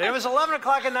said. And it was 11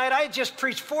 o'clock at night. I had just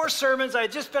preached 4 sermons. I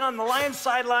had just been on the Lions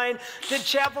sideline, did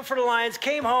chapel for the Lions,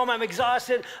 came home. I'm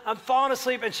exhausted. I'm falling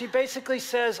asleep. And she basically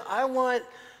says, I want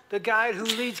the guy who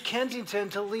leads Kensington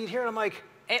to lead here. And I'm like,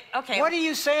 okay. What are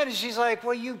you saying? And she's like,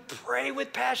 well, you pray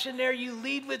with passion there, you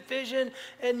lead with vision,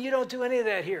 and you don't do any of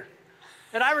that here.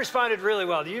 And I responded really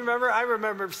well. Do you remember? I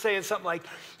remember saying something like,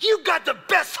 you got the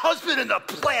best husband in the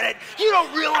planet. You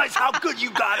don't realize how good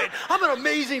you got it. I'm an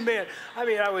amazing man. I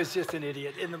mean, I was just an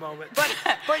idiot in the moment.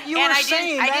 But you were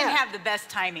saying that. I didn't have the best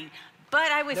timing.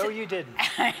 But I was... No, you didn't.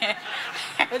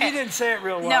 And you didn't say it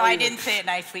real well. No, I didn't say it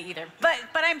nicely either. But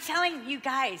I'm telling you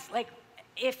guys, like,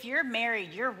 if you're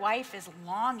married, your wife is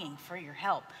longing for your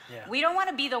help. Yeah. We don't want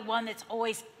to be the one that's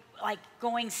always, like,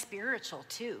 going spiritual,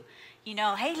 too. You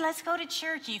know, hey, let's go to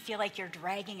church, and you feel like you're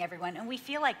dragging everyone. And we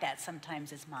feel like that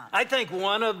sometimes as moms. I think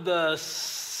one of the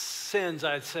sins,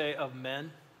 I'd say, of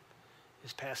men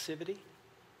is passivity.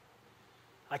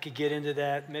 I could get into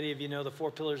that. Many of you know the 4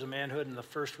 pillars of manhood, and the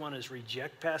first one is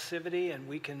reject passivity, and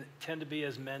we can tend to be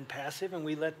as men passive, and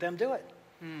we let them do it.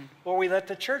 Or we let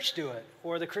the church do it,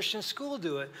 or the Christian school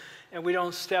do it, and we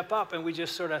don't step up, and we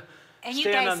just sort of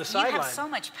stand on the sideline. You have so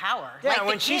much power. Yeah, like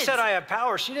when she said I have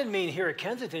power, she didn't mean here at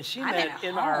Kensington. She meant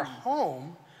in our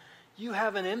home, you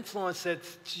have an influence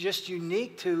that's just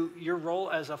unique to your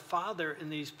role as a father in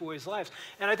these boys' lives.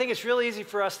 And I think it's really easy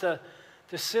for us to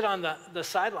sit on the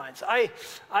sidelines.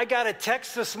 I got a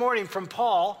text this morning from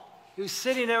Paul, who's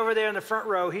sitting over there in the front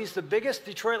row. He's the biggest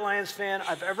Detroit Lions fan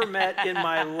I've ever met in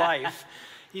my life.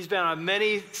 He's been on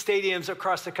many stadiums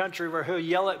across the country where he'll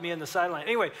yell at me in the sideline.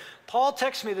 Anyway, Paul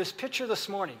texted me this picture this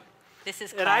morning. This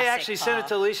is classic, and I actually Paul. sent it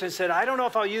to Alicia and said, I don't know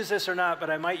if I'll use this or not, but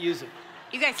I might use it.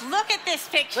 You guys, look at this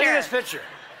picture. Look at this picture.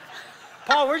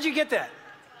 Paul, where'd you get that?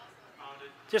 Found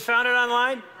it. Just found it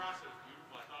online?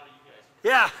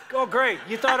 Yeah, oh great,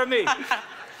 you thought of me.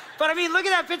 But I mean, look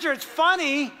at that picture, it's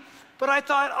funny, but I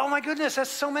thought, oh my goodness, that's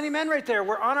so many men right there.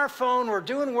 We're on our phone, we're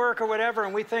doing work or whatever,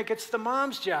 and we think it's the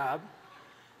mom's job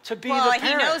to be the parent.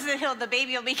 Well, he knows that the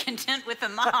baby will be content with the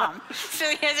mom, so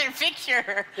he has her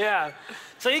picture. Yeah,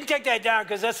 so you can take that down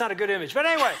because that's not a good image. But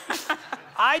anyway,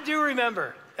 I do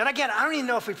remember, and again, I don't even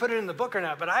know if we put it in the book or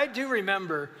not, but I do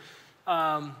remember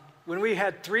when we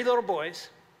had 3 little boys,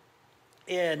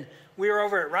 and we were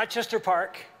over at Rochester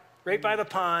Park, right by the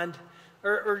pond,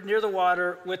 or near the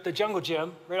water with the Jungle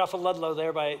Gym, right off of Ludlow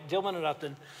there by Dillman and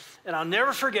Upton. And I'll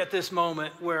never forget this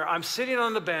moment where I'm sitting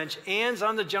on the bench, Anne's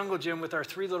on the Jungle Gym with our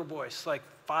 3 little boys, like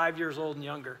 5 years old and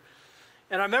younger.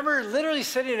 And I remember literally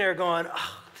sitting there going,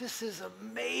 oh, this is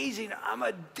amazing. I'm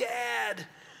a dad.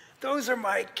 Those are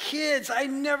my kids. I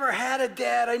never had a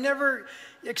dad. I never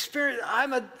experienced,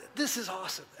 this is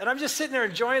awesome. And I'm just sitting there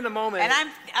enjoying the moment. And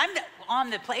I'm on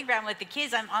the playground with the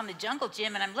kids. I'm on the Jungle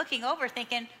Gym, and I'm looking over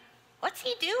thinking, what's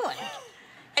he doing?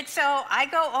 And so I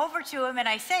go over to him, and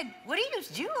I said, what are you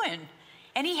doing?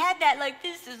 And he had that, like,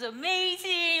 this is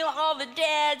amazing. All the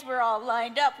dads were all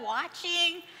lined up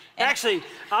watching. And actually,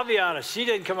 I'll be honest, she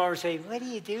didn't come over and say, what are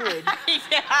you doing?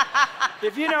 Yeah.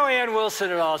 If you know Ann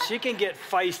Wilson at all, she can get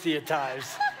feisty at times.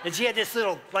 And she had this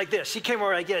little, like this. She came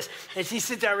over like this, and she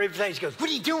sits down right beside me. She goes, what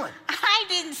are you doing? I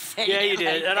didn't say Yeah, you it did.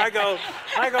 like And that.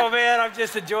 I go, man, I'm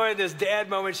just enjoying this dad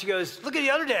moment. She goes, look at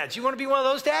the other dads. You want to be one of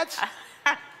those dads?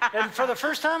 And for the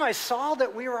first time, I saw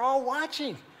that we were all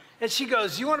watching. And she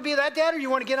goes, you want to be that dad, or you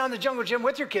want to get on the Jungle Gym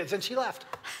with your kids? And she left.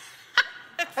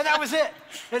 And that was it.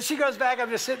 And she goes back, I'm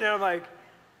just sitting there, I'm like,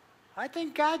 I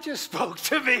think God just spoke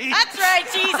to me. That's right,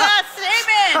 Jesus.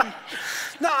 Amen.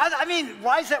 No, I mean,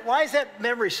 why is that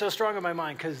memory so strong in my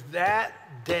mind? Because that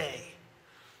day,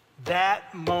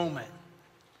 that moment,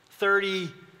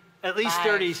 at least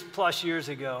 30 plus years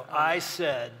ago, I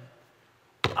said,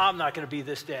 I'm not going to be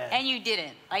this dad. And you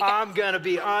didn't. Like, I'm going to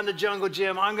be on the Jungle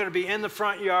Gym. I'm going to be in the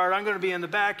front yard. I'm going to be in the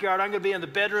backyard. I'm going to be in the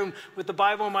bedroom with the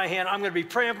Bible in my hand. I'm going to be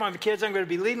praying for my kids. I'm going to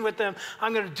be leading with them.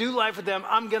 I'm going to do life with them.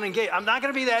 I'm going to engage. I'm not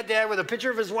going to be that dad with a picture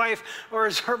of his wife or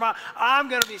her mom. I'm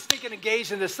going to be stinking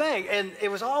engaged in this thing. And it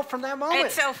was all from that moment.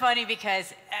 It's so funny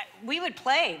because we would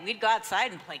play. We'd go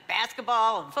outside and play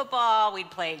basketball and football.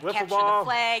 We'd play Wiffle capture ball. the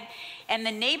flag. And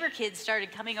the neighbor kids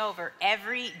started coming over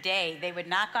every day. They would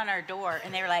knock on our door,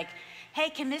 and they were like, hey,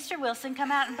 can Mr. Wilson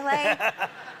come out and play?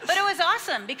 But it was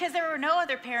awesome because there were no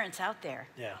other parents out there.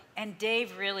 Yeah. And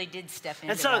Dave really did step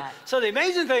into And so, that. so the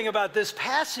amazing thing about this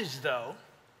passage, though,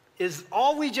 is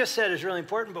all we just said is really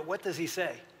important, but what does he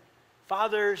say?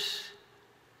 Fathers,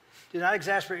 do not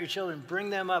exasperate your children. Bring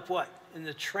them up what? In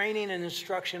the training and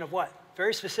instruction of what?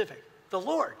 Very specific. The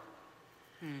Lord.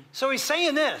 So he's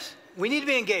saying this. We need to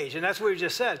be engaged, and that's what we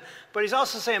just said. But he's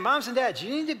also saying, moms and dads, you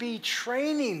need to be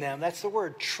training them. That's the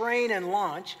word, train and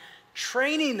launch.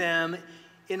 Training them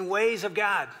in ways of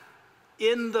God,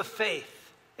 in the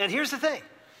faith. And here's the thing.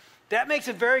 That makes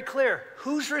it very clear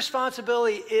whose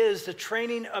responsibility is the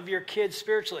training of your kids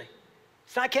spiritually.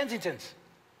 It's not Kensington's.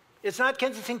 It's not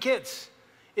Kensington Kids.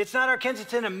 It's not our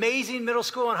Kensington amazing middle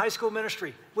school and high school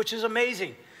ministry, which is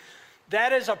amazing.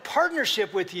 That is a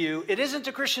partnership with you. It isn't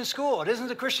a Christian school. It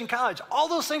isn't a Christian college. All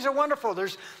those things are wonderful.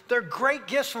 They're great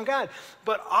gifts from God.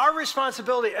 But our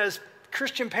responsibility as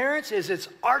Christian parents is it's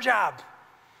our job.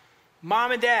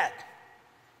 Mom and dad.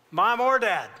 Mom or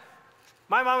dad.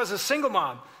 My mom was a single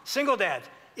mom, single dad.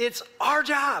 It's our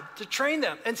job to train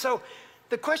them. And so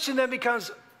the question then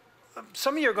becomes,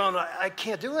 some of you are going, I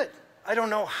can't do it. I don't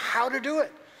know how to do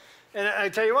it. And I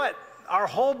tell you what, our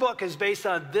whole book is based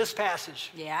on this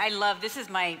passage. Yeah, I love, this is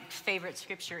my favorite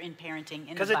scripture in parenting in the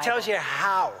Bible. Because it tells you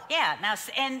how. Yeah, now,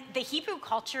 and the Hebrew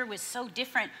culture was so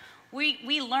different.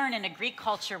 We learn in a Greek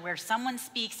culture where someone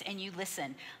speaks and you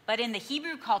listen. But in the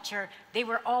Hebrew culture, they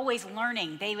were always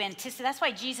learning. They anticipate. That's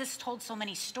why Jesus told so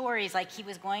many stories, like he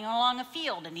was going along a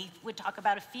field and he would talk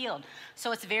about a field.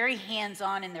 So it's very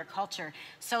hands-on in their culture.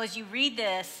 So as you read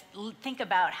this, think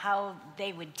about how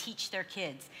they would teach their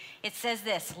kids. It says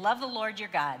this, love the Lord your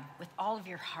God with all of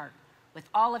your heart, with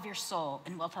all of your soul,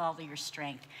 and with all of your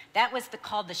strength. That was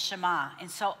called the Shema.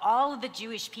 And so all of the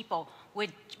Jewish people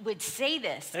would say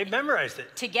this. They memorized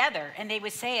it. Together, and they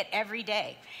would say it every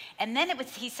day. And then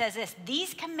he says this,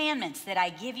 these commandments that I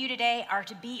give you today are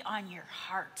to be on your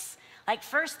hearts. Like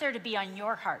first they're to be on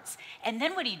your hearts. And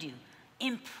then what do?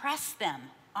 Impress them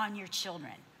on your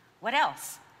children. What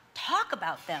else? Talk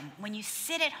about them when you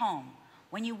sit at home,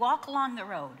 when you walk along the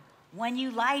road, when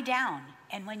you lie down,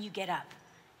 and when you get up.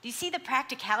 Do you see the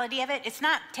practicality of it? It's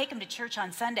not take them to church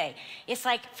on Sunday. It's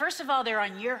like, first of all, they're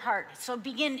on your heart. So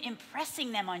begin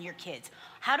impressing them on your kids.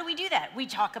 How do we do that? We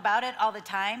talk about it all the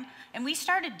time. And we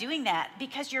started doing that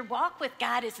because your walk with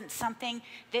God isn't something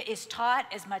that is taught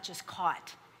as much as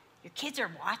caught. Your kids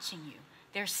are watching you.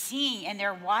 They're seeing and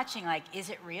they're watching, like, is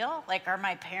it real? Like, are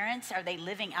my parents, are they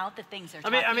living out the things they're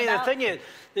talking about? The thing is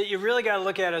that you really got to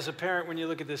look at as a parent when you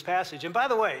look at this passage. And by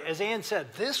the way, as Ann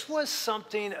said, this was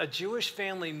something a Jewish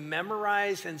family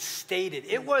memorized and stated.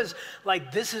 It was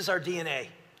like, this is our DNA.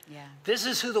 Yeah. This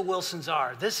is who the Wilsons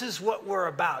are. This is what we're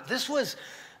about. This was,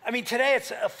 today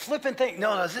it's a flippant thing.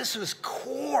 No, this was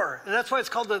core. And that's why it's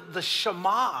called the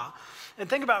Shema. And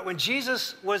think about it, when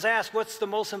Jesus was asked, what's the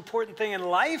most important thing in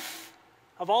life?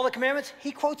 Of all the commandments,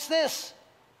 he quotes this.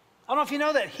 I don't know if you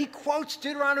know that. He quotes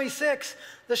Deuteronomy 6,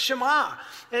 the Shema.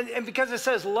 And because it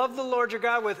says, love the Lord your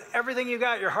God with everything you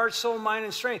got, your heart, soul, mind,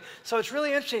 and strength. So it's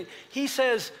really interesting. He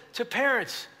says to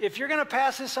parents, if you're going to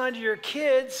pass this on to your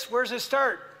kids, where does it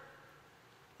start?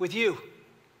 With you.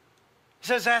 He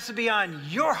says it has to be on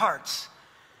your hearts.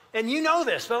 And you know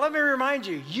this, but let me remind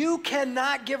you, you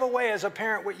cannot give away as a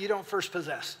parent what you don't first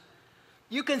possess.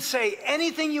 You can say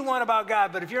anything you want about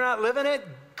God, but if you're not living it,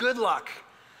 good luck.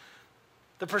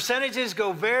 The percentages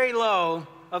go very low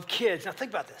of kids. Now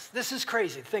think about this. This is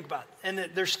crazy to think about. And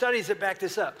there's studies that back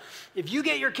this up. If you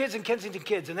get your kids in Kensington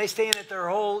Kids and they stay in it their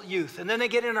whole youth, and then they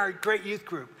get in our great youth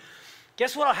group,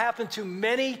 guess what will happen to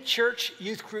many church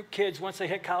youth group kids once they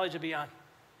hit college and beyond?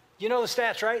 You know the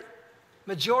stats, right?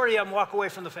 Majority of them walk away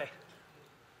from the faith.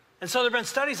 And so there have been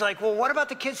studies like, well, what about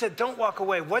the kids that don't walk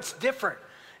away? What's different?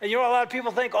 And you know, a lot of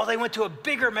people think, oh, they went to a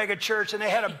bigger mega church and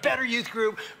they had a better youth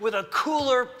group with a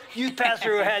cooler youth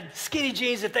pastor who had skinny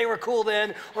jeans if they were cool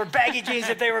then, or baggy jeans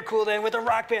if they were cool then, with a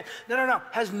rock band. No.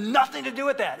 Has nothing to do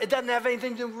with that. It doesn't have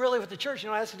anything to do really with the church. You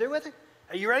know what it has to do with it?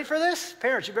 Are you ready for this?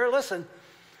 Parents, you better listen.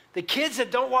 The kids that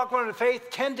don't walk around in faith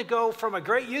tend to go from a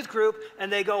great youth group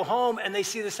and they go home and they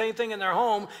see the same thing in their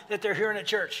home that they're hearing at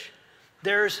church.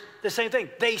 There's the same thing.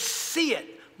 They see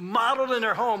it modeled in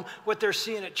their home, what they're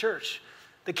seeing at church.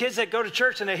 The kids that go to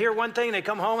church and they hear one thing and they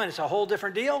come home and it's a whole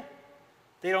different deal,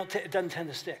 it doesn't tend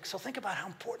to stick. So think about how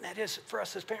important that is for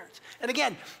us as parents. And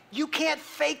again, you can't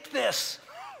fake this.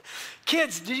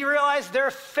 Kids, do you realize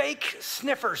they're fake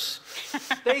sniffers?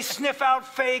 They sniff out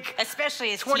fake.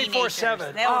 Especially as 24/7.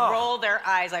 teenagers. They'll roll their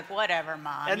eyes like, whatever,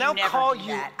 Mom. And they'll call you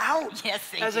that. out Yes,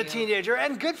 they as a do. teenager.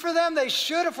 And good for them. They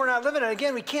should if we're not living it.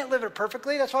 Again, we can't live it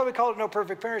perfectly. That's why we call it No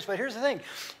Perfect Parents. But here's the thing.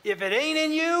 If it ain't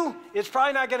in you, it's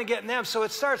probably not going to get in them. So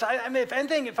it starts. I mean, if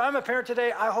anything, if I'm a parent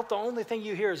today, I hope the only thing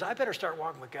you hear is, I better start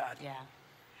walking with God. Yeah.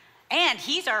 And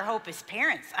he's our hope as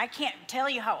parents. I can't tell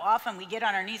you how often we get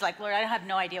on our knees like, Lord, I have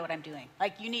no idea what I'm doing.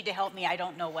 Like, you need to help me. I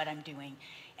don't know what I'm doing.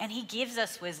 And he gives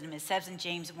us wisdom. It says in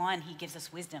James 1, he gives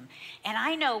us wisdom. And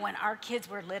I know when our kids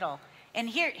were little, and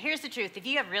here's the truth. If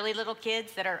you have really little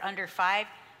kids that are under 5,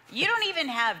 you don't even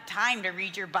have time to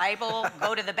read your Bible,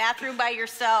 go to the bathroom by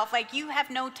yourself. Like, you have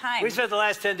no time. We spent the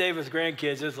last 10 days with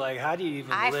grandkids. It's like, how do you even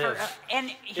live?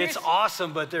 It's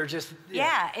awesome, but they're just...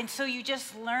 Yeah, and so you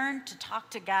just learn to talk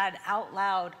to God out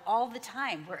loud all the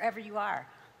time, wherever you are.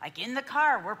 Like in the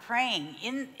car, we're praying.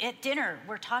 At dinner,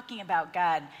 we're talking about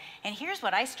God. And here's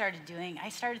what I started doing. I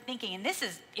started thinking, and this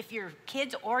is if you're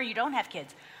kids or you don't have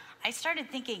kids, I started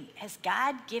thinking, has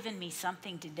God given me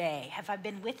something today? Have I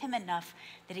been with him enough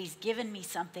that he's given me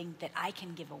something that I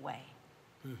can give away?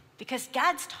 Because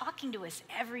God's talking to us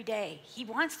every day. He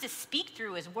wants to speak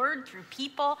through his word, through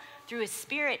people, through his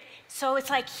spirit. So it's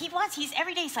like he's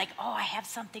every day, he's like, oh, I have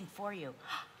something for you.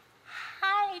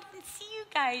 Hi, I didn't see you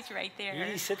guys right there.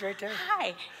 You sit right there.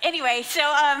 Hi. Anyway, so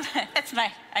that's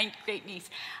my great niece.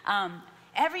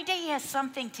 Every day he has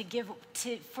something to give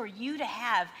for you to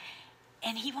have.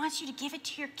 And he wants you to give it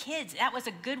to your kids. That was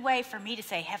a good way for me to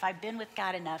say, have I been with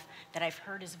God enough that I've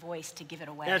heard his voice to give it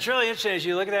away? And it's really interesting as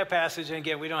you look at that passage, and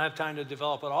again, we don't have time to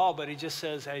develop it all, but he just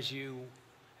says as you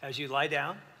lie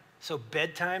down. So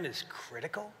bedtime is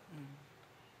critical.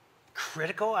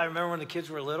 Critical. I remember when the kids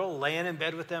were little, laying in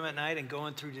bed with them at night and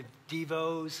going through the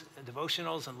devos and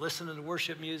devotionals and listening to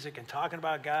worship music and talking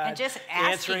about God. And just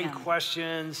answering them,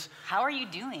 questions. How are you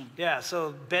doing? Yeah,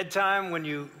 so bedtime, when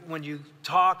you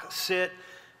talk, sit,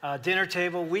 dinner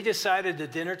table. We decided the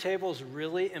dinner table is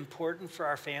really important for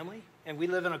our family. And we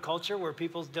live in a culture where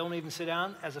people don't even sit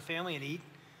down as a family and eat.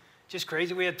 Just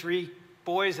crazy. We had 3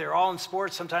 boys. They're all in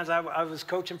sports. Sometimes I was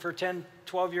coaching for 10,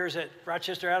 12 years at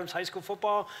Rochester Adams High School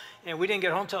football, and we didn't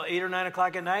get home till 8 or 9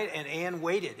 o'clock at night, and Ann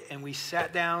waited, and we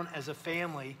sat down as a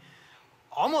family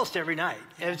almost every night.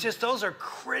 And it's just, those are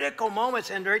critical moments,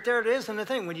 and right there it is in the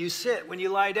thing. When you sit, when you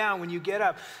lie down, when you get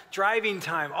up, driving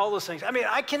time, all those things. I mean,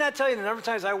 I cannot tell you the number of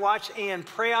times I watched Ann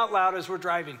pray out loud as we're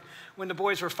driving when the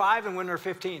boys were 5 and when they were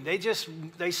 15.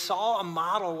 They saw a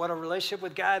model what a relationship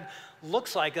with God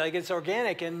looks like it's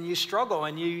organic, and you struggle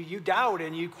and you doubt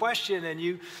and you question and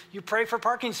you pray for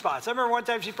parking spots. I remember one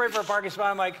time she prayed for a parking spot.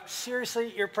 I'm like,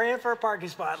 seriously, you're praying for a parking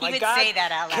spot? He like would God say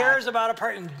that out loud. Cares about a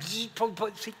parking.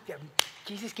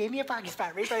 Jesus gave me a parking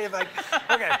spot. Right? I'm like,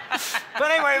 okay.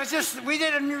 But anyway, it was just, we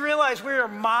didn't realize we were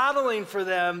modeling for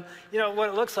them, what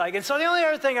it looks like. And so the only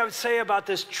other thing I would say about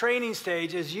this training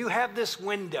stage is you have this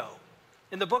window.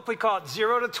 In the book, we call it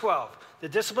 0 to 12. The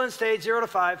discipline stage, 0 to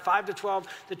 5, 5 to 12,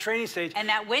 the training stage. And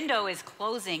that window is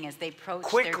closing as they approach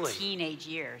their teenage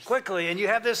years. Quickly, and you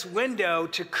have this window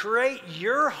to create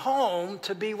your home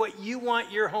to be what you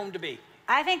want your home to be.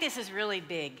 I think this is really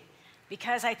big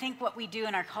because I think what we do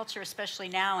in our culture, especially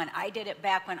now, and I did it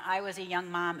back when I was a young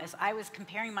mom, is I was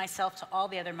comparing myself to all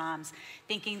the other moms,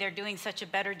 thinking they're doing such a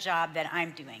better job than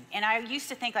I'm doing. And I used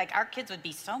to think like our kids would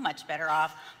be so much better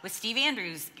off with Steve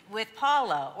Andrews, with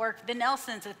Paula, or the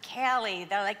Nelsons with Callie.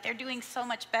 They're doing so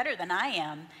much better than I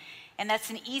am. And that's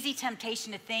an easy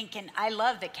temptation to think, and I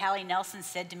love that Callie Nelson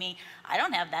said to me, I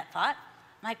don't have that thought.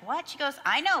 I'm like, what? She goes,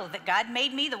 I know that God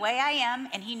made me the way I am,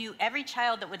 and he knew every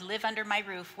child that would live under my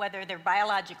roof, whether they're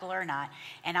biological or not,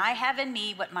 and I have in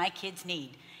me what my kids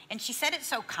need. And she said it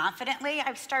so confidently,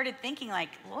 I started thinking like,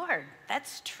 Lord,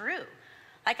 that's true.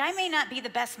 Like, I may not be the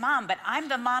best mom, but I'm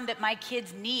the mom that my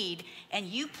kids need, and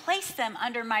you place them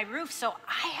under my roof, so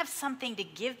I have something to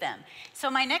give them.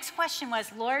 So my next question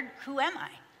was, Lord, who am I?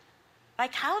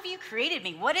 Like, how have you created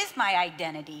me? What is my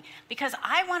identity? Because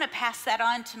I want to pass that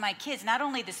on to my kids, not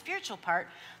only the spiritual part,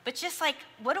 but just like,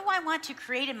 what do I want to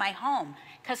create in my home?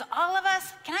 Because all of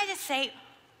us, can I just say,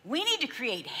 we need to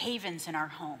create havens in our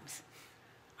homes.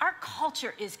 Our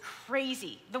culture is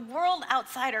crazy. The world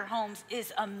outside our homes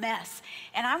is a mess.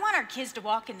 And I want our kids to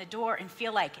walk in the door and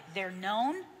feel like they're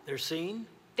known. They're seen.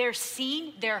 They're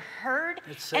seen, they're heard,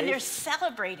 and they're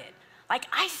celebrated. Like,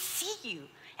 I see you.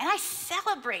 And I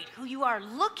celebrate who you are.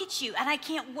 Look at you. And I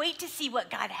can't wait to see what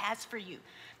God has for you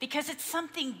because it's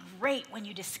something great when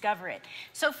you discover it.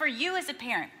 So for you as a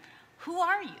parent, who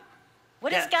are you?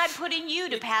 What Yeah. has God put in you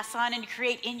to pass on and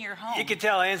create in your home? You can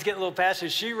tell Anne's getting a little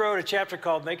passionate. She wrote a chapter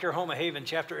called Make Your Home a Haven,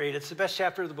 chapter 8. It's the best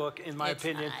chapter of the book, in my It's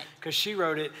opinion, not. because she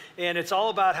wrote it. And it's all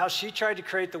about how she tried to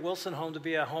create the Wilson home to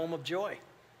be a home of joy.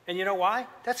 And you know why?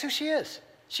 That's who she is.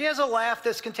 She has a laugh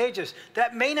that's contagious.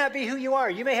 That may not be who you are.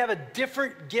 You may have a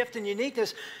different gift and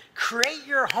uniqueness. Create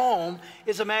your home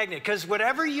is a magnet, because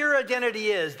whatever your identity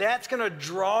is, that's going to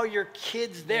draw your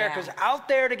kids there. Yeah. Because out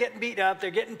there, they're getting beaten up,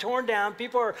 they're getting torn down.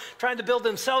 People are trying to build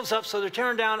themselves up, so they're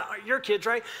tearing down your kids,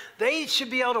 right? They should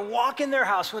be able to walk in their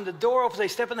house. When the door opens, they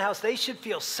step in the house. They should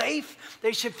feel safe.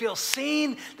 They should feel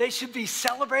seen. They should be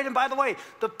celebrated. And by the way,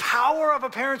 the power of a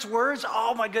parent's words,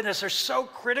 oh my goodness, are so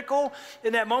critical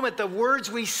in that moment. The words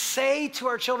we say to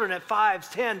our children at 5,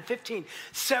 10, 15,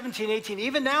 17, 18,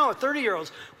 even now at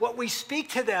 30-year-olds, what we speak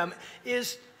to them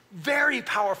is very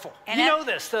powerful. And you know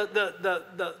this,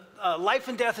 the life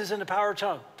and death is in the power of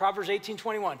tongue. Proverbs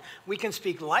 18:21. We can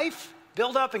speak life,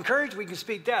 build up, encourage. We can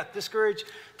speak death, discourage,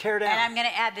 tear down. And I'm going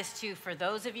to add this too. For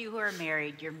those of you who are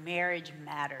married, your marriage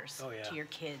matters to your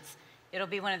kids. It'll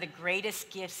be one of the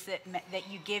greatest gifts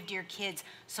that you give to your kids.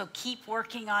 So keep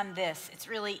working on this. It's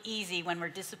really easy when we're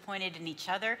disappointed in each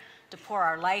other to pour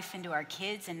our life into our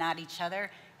kids and not each other.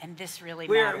 And this really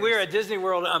matters. We were at Disney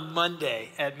World on Monday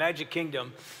at Magic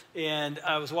Kingdom, and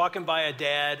I was walking by a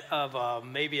dad of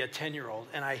maybe a 10-year-old,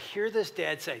 and I hear this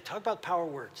dad say, talk about power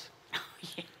words.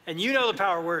 Yeah. And you know the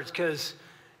power words because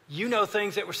you know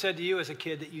things that were said to you as a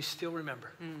kid that you still remember.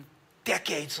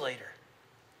 Decades later.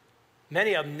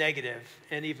 Many of them negative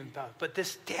and even, but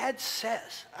this dad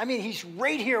says, I mean, he's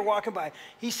right here walking by.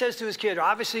 He says to his kid,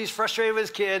 obviously he's frustrated with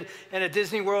his kid, and at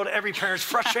Disney World, every parent's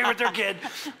frustrated with their kid.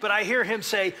 But I hear him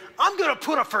say, I'm going to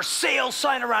put a for sale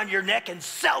sign around your neck and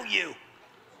sell you.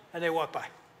 And they walk by.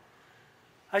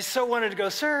 I so wanted to go,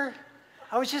 sir,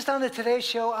 I was just on the Today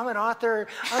Show. I'm an author.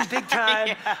 I'm big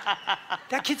time.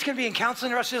 That kid's going to be in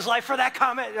counseling the rest of his life for that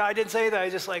comment. No, I didn't say that. I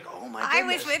was just like, oh my goodness. I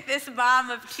was with this mom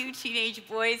of 2 teenage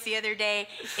boys the other day,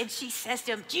 and she says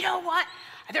to him, do you know what?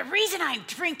 The reason I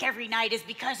drink every night is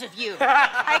because of you.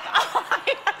 Like, oh my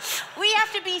God. We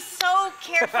have to be so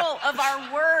careful of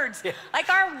our words. Yeah. Like,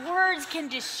 our words can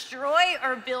destroy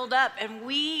or build up, and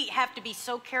we have to be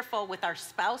so careful with our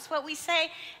spouse, what we say,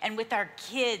 and with our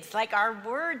kids. Like, our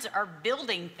words are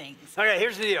building things. Okay,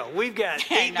 here's the deal. We've got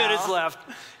I 8 minutes know. left,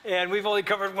 and we've only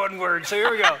covered one word, so here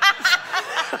we go.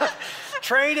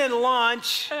 Train and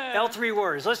launch, L3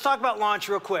 words. Let's talk about launch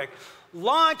real quick.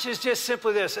 Launch is just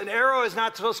simply this. An arrow is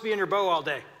not supposed to be in your bow all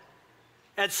day.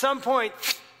 At some point,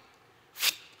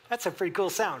 that's a pretty cool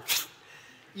sound.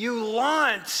 You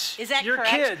launch Is that your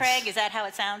correct, kids. Craig? Is that how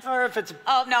it sounds? Or if it's,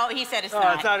 Oh, no, he said it's oh,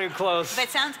 not. it's not even close. But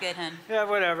it sounds good, hun. Yeah,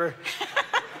 whatever.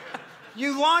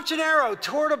 You launch an arrow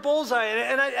toward a bullseye.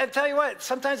 And I tell you what,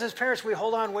 sometimes as parents, we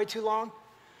hold on way too long.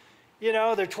 You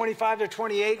know, they're 25, they're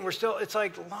 28, and we're still, it's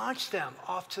like, launch them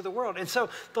off to the world. And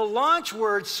so the launch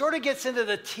word sort of gets into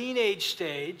the teenage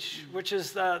stage, which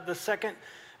is the second,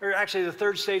 or actually the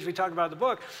third stage we talk about in the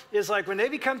book, is like when they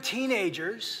become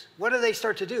teenagers, what do they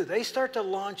start to do? They start to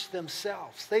launch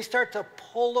themselves. They start to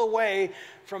pull away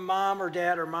from mom or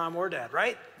dad,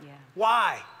 right? Yeah.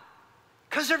 Why?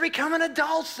 Because they're becoming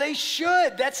adults. They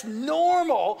should. That's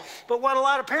normal. But what a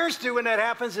lot of parents do when that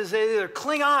happens is they either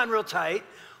cling on real tight,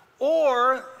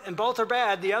 or, and both are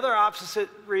bad, the other opposite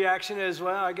reaction is,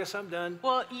 well, I guess I'm done.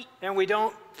 Well, And we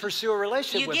don't pursue a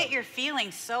relationship you with get them. your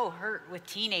feelings so hurt with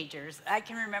teenagers. I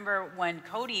can remember when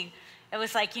Cody, it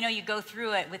was like, you know, you go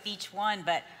through it with each one,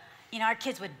 but, you know, our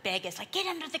kids would beg us, like, get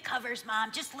under the covers,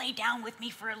 Mom, just lay down with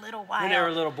me for a little while. When they were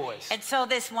little boys. And so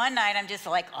this one night, I'm just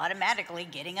like automatically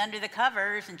getting under the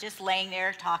covers and just laying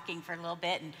there talking for a little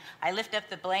bit. And I lift up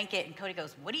the blanket, and Cody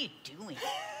goes, what are you doing?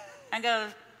 I go,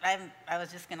 I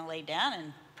was just going to lay down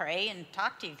and pray and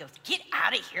talk to you. He goes, get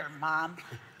out of here, Mom.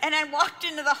 And I walked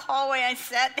into the hallway. I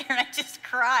sat there, and I just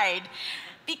cried.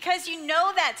 Because you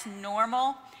know that's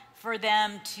normal for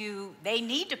them to, they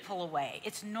need to pull away.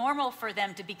 It's normal for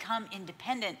them to become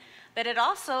independent. But it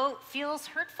also feels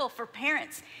hurtful for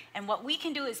parents. And what we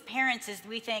can do as parents is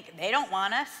we think, they don't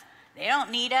want us. They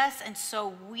don't need us. And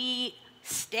so we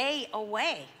stay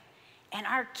away. And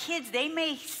our kids, they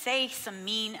may say some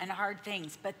mean and hard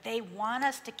things, but they want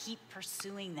us to keep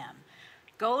pursuing them.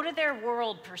 Go to their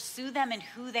world, pursue them and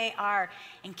who they are,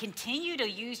 and continue to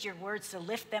use your words to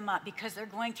lift them up because they're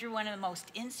going through one of the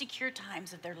most insecure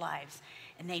times of their lives.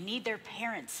 And they need their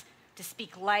parents to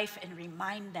speak life and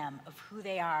remind them of who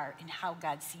they are and how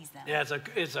God sees them. Yeah,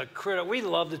 it's a critical, we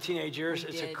love the teenage years. We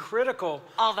It's a did. critical,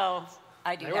 Although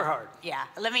I do. They were hard. Yeah.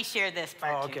 Let me share this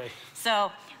part too. Okay.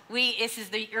 So this is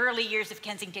the early years of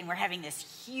Kensington. We're having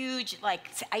this huge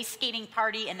ice skating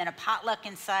party and then a potluck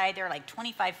inside. There are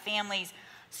 25 families,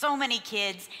 so many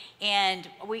kids, and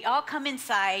we all come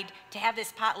inside to have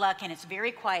this potluck, and it's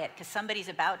very quiet because somebody's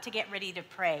about to get ready to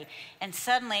pray. And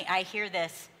suddenly I hear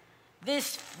this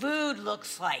food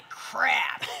looks like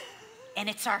crap. And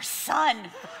it's our son.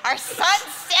 Our son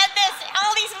said this.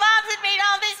 All these moms had made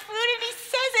all this food, and he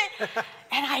says it.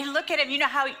 And I look at him. You know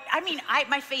how,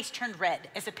 my face turned red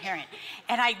as a parent.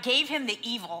 And I gave him the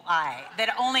evil eye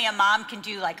that only a mom can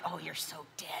do, oh, you're so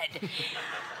dead.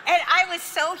 And I was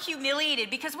so humiliated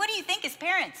because what do you think as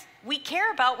parents? We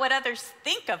care about what others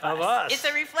think of us. It's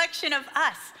a reflection of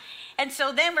us. And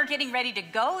so then we're getting ready to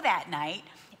go that night.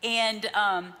 And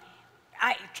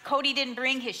Cody didn't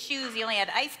bring his shoes. He only had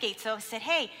ice skates. So I said,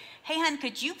 hey, hon,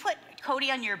 could you put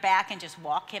Cody on your back and just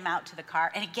walk him out to the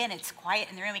car? And again, it's quiet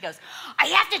in the room. He goes, I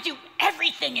have to do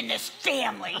everything in this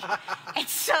family. And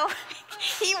so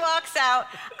he walks out.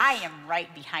 I am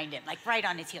right behind him, right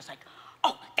on his heels,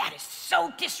 oh, that is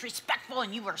so disrespectful,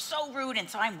 and you were so rude. And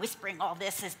so I'm whispering all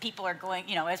this as people are going,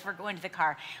 as we're going to the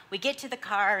car. We get to the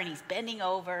car, and he's bending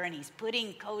over, and he's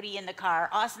putting Cody in the car.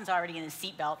 Austin's already in his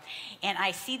seatbelt. And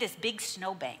I see this big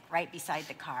snowbank right beside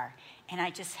the car. And I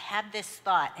just have this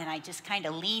thought, and I just kind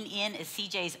of lean in as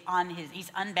CJ's he's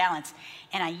unbalanced.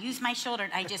 And I use my shoulder,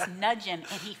 and I just nudge him,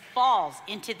 and he falls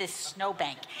into this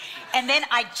snowbank. And then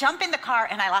I jump in the car,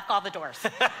 and I lock all the doors.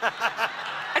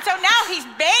 And so now he's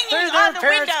banging on the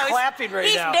windows. Clapping right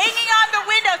he's now. banging on the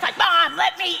windows, Mom,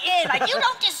 let me in. You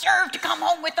don't deserve to come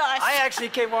home with us. I actually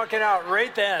came walking out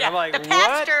right then. Yeah, I'm the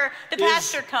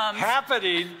pastor comes.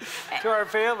 Happening to our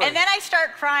family? And then I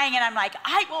start crying, and I'm like,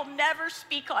 I will never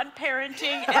speak on parenting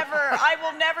ever. I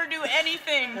will never do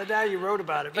anything. And now you wrote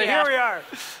about it. But Yeah. here we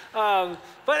are.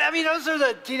 Those are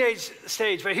the teenage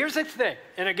stage. But here's the thing.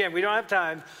 And again, we don't have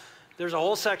time. There's a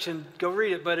whole section. Go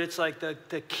read it. But it's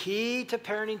the key to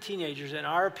parenting teenagers, in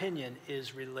our opinion,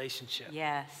 is relationship.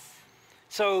 Yes.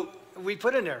 So we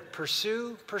put in there,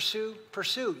 pursue, pursue,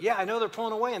 pursue. Yeah, I know they're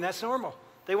pulling away, and that's normal.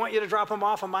 They want you to drop them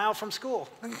off a mile from school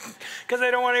because they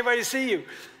don't want anybody to see you.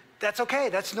 That's okay.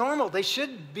 That's normal. They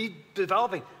should be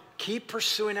developing. Keep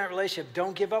pursuing that relationship.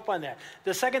 Don't give up on that.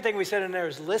 The second thing we said in there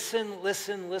is listen,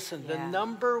 listen, listen. Yeah. The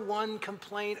number one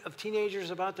complaint of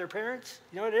teenagers about their parents,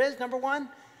 you know what it is? Number one,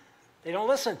 they don't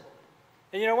listen.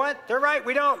 And you know what? They're right.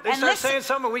 We don't. They start saying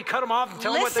something, we cut them off and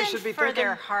tell them what they should be thinking. Listen for thinking.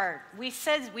 their heart. We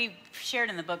shared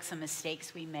in the book some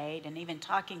mistakes we made, and even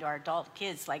talking to our adult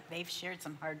kids, they've shared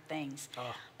some hard things.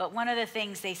 Oh. But one of the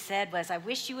things they said was, I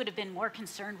wish you would have been more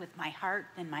concerned with my heart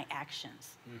than my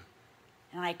actions.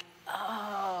 And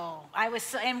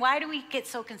and why do we get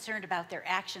so concerned about their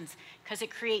actions? Because it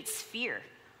creates fear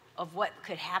of what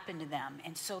could happen to them.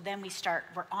 And so then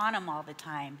we're on them all the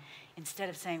time instead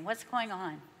of saying, what's going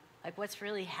on? What's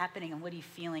really happening and what are you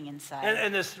feeling inside?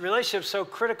 And this relationship's so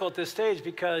critical at this stage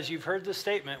because you've heard the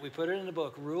statement, we put it in the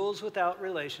book, rules without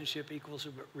relationship equals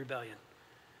rebellion.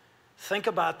 Think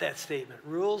about that statement,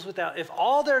 if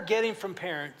all they're getting from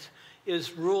parents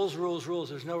is rules, rules, rules,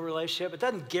 there's no relationship. It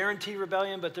doesn't guarantee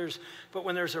rebellion, but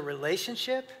when there's a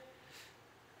relationship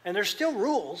and there's still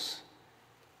rules,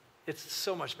 it's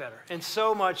so much better and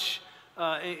so much,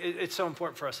 it's so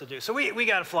important for us to do. So we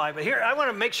got to fly, but here, I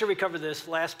want to make sure we cover this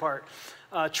last part.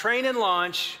 Train and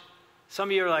launch. Some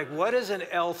of you are like, what is an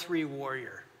L3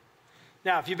 warrior?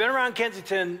 Now, if you've been around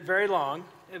Kensington very long,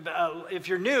 if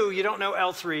you're new, you don't know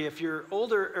L3. If you're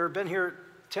older or been here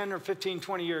 10 or 15,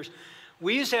 20 years,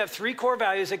 we used to have 3 core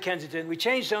values at Kensington. We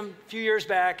changed them a few years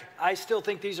back. I still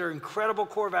think these are incredible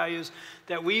core values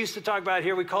that we used to talk about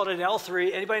here. We called it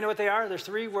L3. Anybody know what they are? There's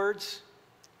 3 words.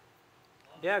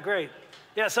 Yeah, great.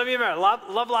 Yeah, some of you remember.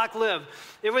 Love, lock, live.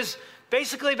 It was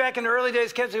basically back in the early days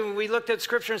of Kensington, we looked at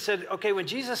Scripture and said, okay, when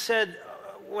Jesus said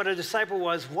what a disciple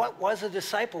was, what was a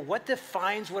disciple? What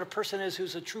defines what a person is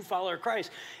who's a true follower of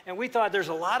Christ? And we thought there's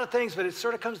a lot of things, but it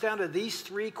sort of comes down to these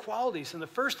 3 qualities. And the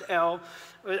first L,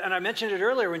 and I mentioned it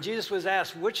earlier, when Jesus was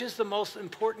asked, which is the most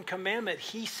important commandment?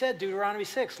 He said, Deuteronomy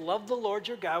 6, love the Lord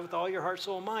your God with all your heart,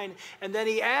 soul, and mind. And then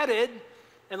he added,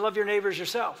 and love your neighbors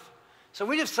yourself. So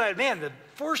we decided, man, the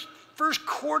first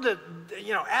core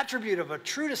attribute of a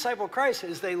true disciple of Christ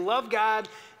is they love God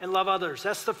and love others.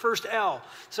 That's the first L.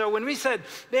 So when we said,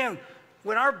 man,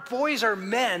 when our boys are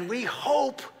men, we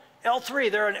hope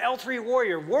L3, they're an L3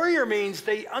 warrior. Warrior means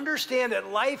they understand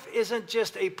that life isn't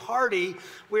just a party.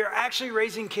 We are actually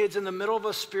raising kids in the middle of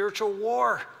a spiritual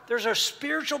war. There's a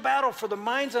spiritual battle for the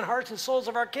minds and hearts and souls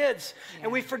of our kids. Yeah.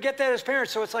 And we forget that as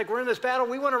parents. So it's like we're in this battle.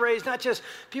 We want to raise not just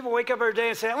people wake up every day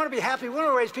and say, I want to be happy. We want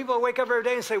to raise people that wake up every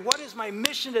day and say, what is my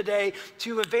mission today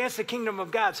to advance the kingdom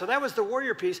of God? So that was the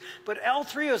warrior piece. But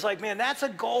L3 was like, man, that's a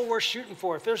goal we're shooting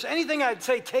for. If there's anything I'd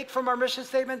say take from our mission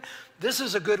statement, this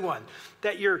is a good one.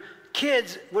 That your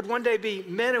kids would one day be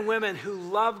men and women who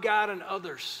love God and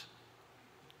others.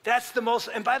 That's the most,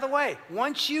 and by the way,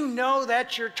 once you know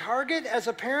that's your target as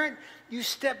a parent, you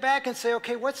step back and say,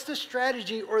 okay, what's the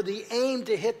strategy or the aim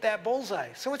to hit that bullseye?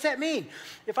 So what's that mean?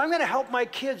 If I'm gonna help my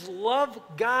kids love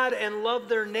God and love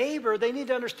their neighbor, they need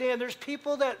to understand there's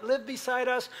people that live beside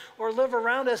us or live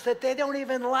around us that they don't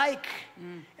even like.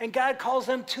 And God calls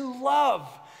them to love.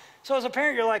 So as a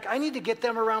parent, you're like, I need to get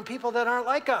them around people that aren't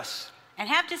like us. And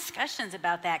have discussions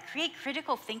about that. Create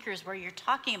critical thinkers where you're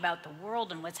talking about the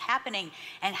world and what's happening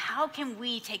and how can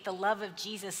we take the love of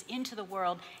Jesus into the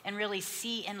world and really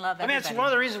see and love everybody. It's one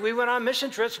of the reasons we went on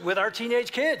mission trips with our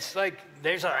teenage kids. Like,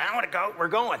 they're like, I want to go, we're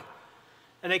going.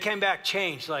 And they came back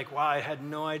changed, like, wow, I had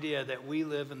no idea that we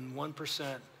live in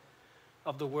 1%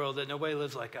 of the world, that nobody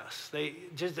lives like us. They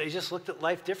just looked at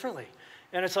life differently.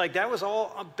 And it's like, that was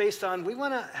all based on, we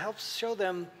want to help show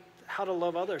them how to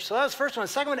love others. So that was the first one. The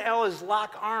second one, L, is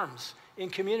lock arms in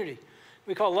community.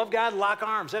 We call it love God, lock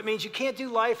arms. That means you can't do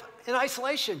life in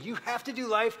isolation. You have to do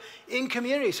life in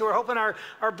community. So we're hoping our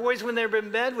boys, when they're in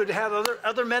bed, would have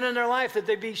other men in their life, that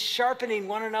they'd be sharpening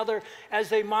one another as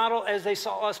they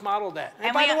saw us model that.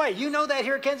 And by the way, you know that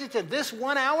here at Kensington, this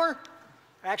 1 hour,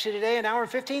 actually today, an hour and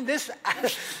 15, this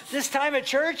time at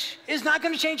church is not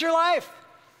going to change your life.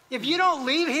 If you don't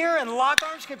leave here and lock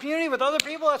arms community with other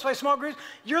people, that's why small groups,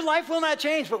 your life will not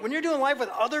change. But when you're doing life with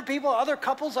other people, other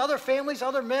couples, other families,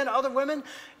 other men, other women,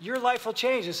 your life will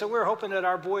change. And so we're hoping that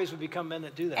our boys would become men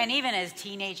that do that. And even as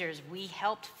teenagers, we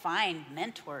helped find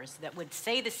mentors that would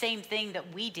say the same thing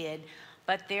that we did,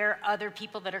 but they're other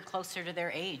people that are closer to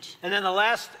their age. And then the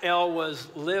last L was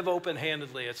live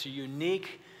open-handedly. It's a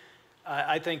unique,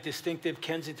 I think, distinctive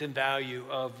Kensington value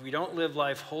of we don't live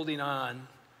life holding on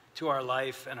to our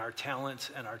life and our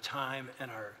talents and our time and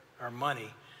our money.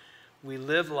 We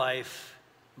live life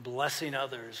blessing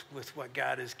others with what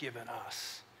God has given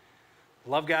us.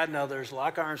 Love God and others,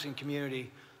 lock arms in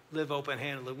community, live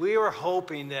open-handedly. We were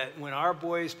hoping that when our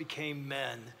boys became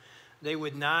men, they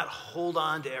would not hold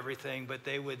on to everything, but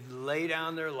they would lay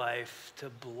down their life to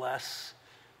bless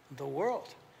the world.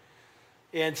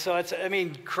 And so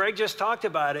Craig just talked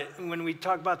about it when we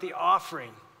talk about the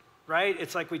offering. Right?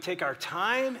 It's like we take our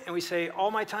time and we say,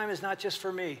 all my time is not just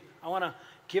for me. I want to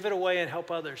give it away and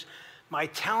help others. My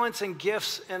talents and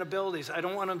gifts and abilities, I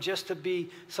don't want them just to be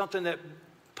something that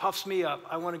puffs me up.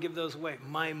 I want to give those away.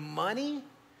 My money,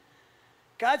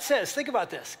 God says, think about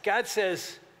this. God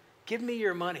says, give me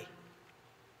your money.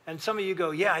 And some of you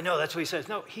go, yeah, I know, that's what he says.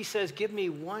 No, he says, give me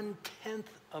 1/10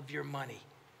 of your money.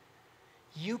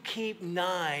 You keep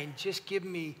 9, just give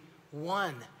me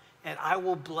 1. And I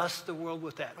will bless the world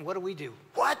with that. And what do?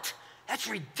 What? That's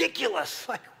ridiculous.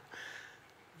 Like,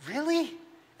 really?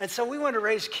 And so we want to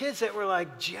raise kids that were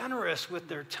like generous with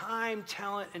their time,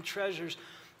 talent, and treasures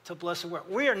to bless the world.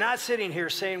 We are not sitting here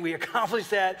saying we accomplished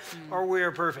that or we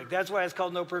are perfect. That's why it's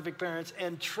called No Perfect Parents.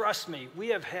 And trust me, we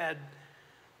have had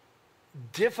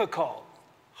difficult,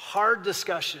 hard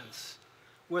discussions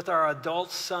with our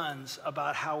adult sons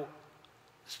about how,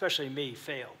 especially me,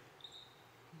 failed.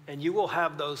 And you will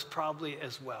have those probably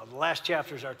as well. The last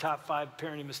chapter is our top 5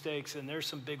 parenting mistakes, and there's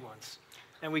some big ones.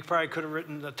 And we probably could have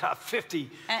written the top 50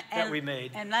 that we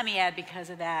made. And let me add, because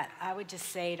of that, I would just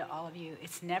say to all of you,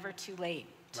 it's never too late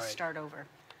to start over.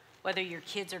 Whether your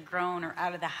kids are grown or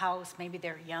out of the house, maybe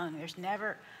they're young,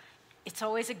 it's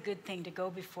always a good thing to go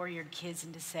before your kids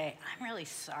and to say, I'm really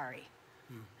sorry.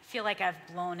 I feel like I've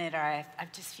blown it, or I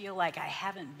just feel like I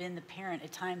haven't been the parent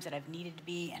at times that I've needed to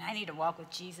be, and I need to walk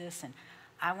with Jesus, and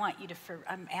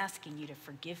I'm asking you to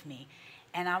forgive me,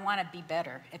 and I want to be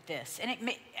better at this. And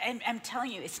I'm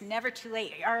telling you, it's never too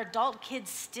late. Our adult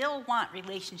kids still want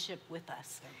relationship with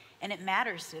us, and it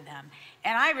matters to them.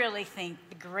 And I really think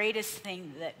the greatest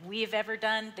thing that we have ever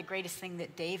done, the greatest thing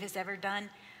that Dave has ever done,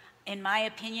 in my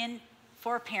opinion,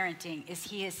 for parenting, is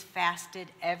he has fasted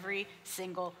every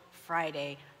single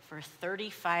Friday for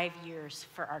 35 years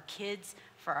for our kids,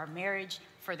 for our marriage,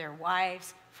 for their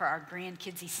wives, for our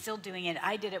grandkids. He's still doing it.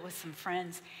 I did it with some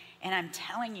friends, and I'm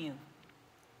telling you,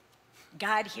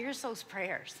 God hears those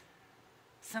prayers.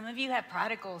 Some of you have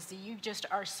prodigals that you just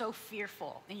are so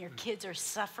fearful, and your kids are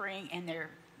suffering, and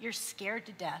you're scared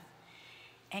to death.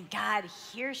 And God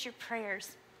hears your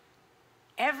prayers.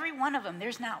 Every one of them.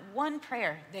 There's not one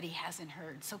prayer that he hasn't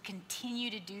heard. So continue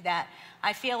to do that.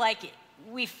 I feel like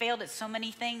we failed at so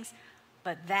many things,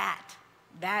 but that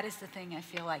is the thing I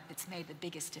feel like that's made the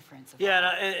biggest difference.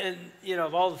 Yeah, and you know,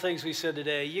 of all the things we said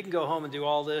today, you can go home and do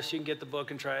all this. You can get the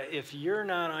book and try it. If you're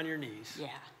not on your knees, yeah,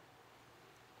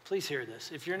 please hear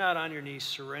this. If you're not on your knees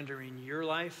surrendering your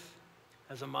life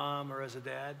as a mom or as a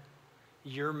dad,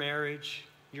 your marriage,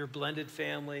 your blended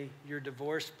family, your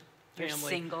divorced family, your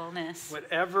singleness,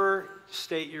 whatever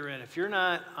state you're in, if you're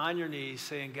not on your knees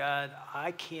saying, God,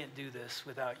 I can't do this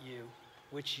without you,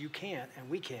 which you can't and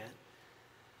we can't,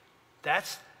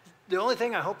 that's the only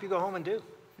thing I hope you go home and do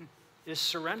is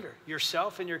surrender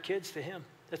yourself and your kids to him.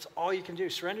 That's all you can do.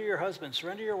 Surrender your husband,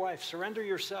 surrender your wife, surrender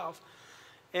yourself.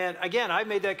 And again, I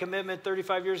made that commitment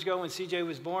 35 years ago when CJ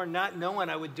was born, not knowing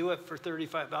I would do it for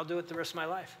 35. I'll do it the rest of my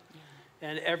life.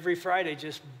 And every Friday,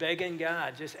 just begging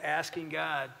God, just asking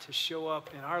God to show up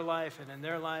in our life and in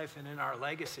their life and in our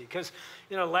legacy. Because,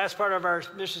 you know, the last part of our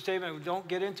mission statement, we don't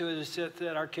get into it, is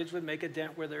that our kids would make a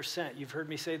dent where they're sent. You've heard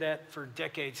me say that for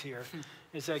decades here,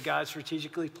 is that God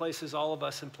strategically places all of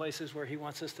us in places where he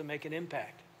wants us to make an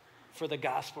impact for the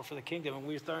gospel, for the kingdom. And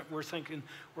we're thinking,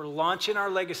 we're launching our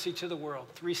legacy to the world.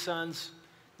 3 sons,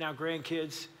 now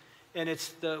grandkids. And it's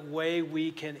the way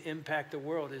we can impact the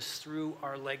world is through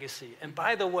our legacy. And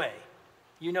by the way,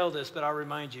 you know this, but I'll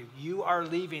remind you, you are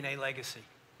leaving a legacy.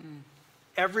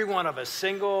 Every one of us,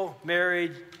 single,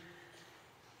 married,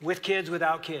 with kids,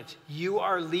 without kids, you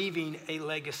are leaving a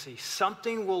legacy.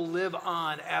 Something will live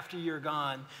on after you're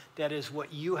gone that is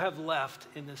what you have left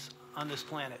on this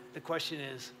planet. The question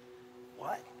is,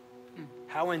 what?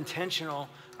 How intentional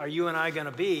are you and I going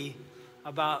to be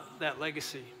about that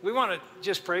legacy? We want to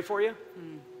just pray for you.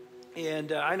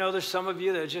 And I know there's some of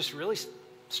you that are just really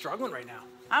struggling right now.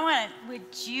 I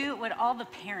want to, would all the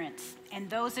parents and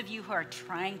those of you who are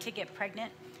trying to get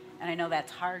pregnant, and I know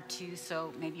that's hard too,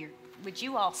 so maybe would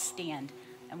you all stand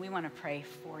and we want to pray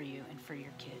for you and for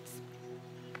your kids.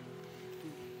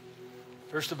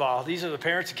 First of all, these are the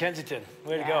parents of Kensington.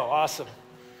 Way to go, awesome.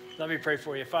 Let me pray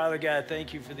for you. Father God,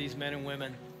 thank you for these men and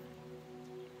women.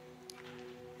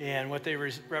 And what they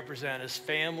represent is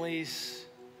families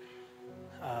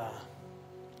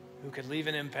who can leave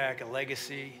an impact, a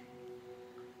legacy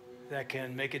that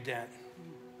can make a dent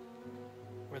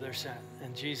where they're sent.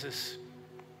 And Jesus,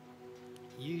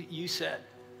 you said,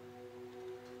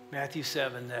 Matthew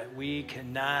 7, that we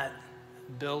cannot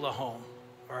build a home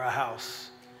or a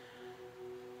house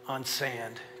on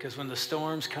sand, because when the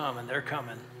storms come, and they're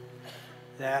coming,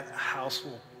 that house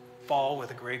will fall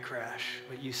with a great crash.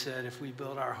 But you said if we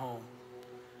build our home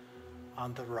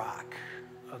on the rock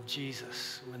of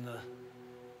Jesus, when the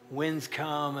winds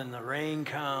come and the rain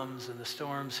comes and the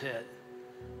storms hit,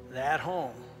 that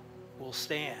home will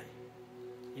stand.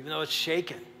 Even though it's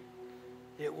shaken,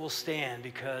 it will stand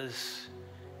because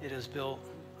it is built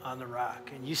on the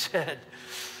rock. And you said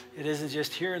it isn't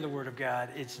just hearing the word of God,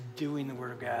 it's doing the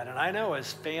word of God. And I know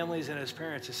as families and as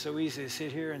parents, it's so easy to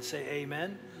sit here and say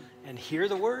amen and hear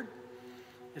the word.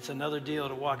 It's another deal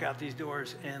to walk out these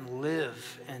doors and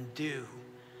live and do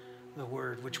the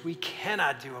word, which we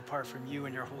cannot do apart from you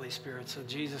and your Holy Spirit. So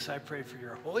Jesus, I pray for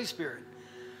your Holy Spirit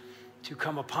to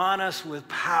come upon us with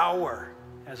power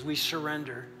as we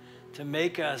surrender, to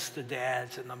make us the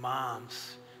dads and the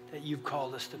moms that you've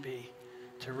called us to be,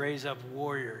 to raise up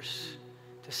warriors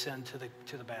to send to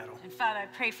the battle. And Father, I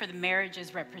pray for the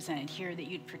marriages represented here, that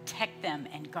you'd protect them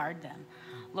and guard them.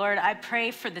 Lord, I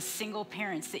pray for the single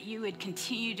parents, that you would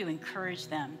continue to encourage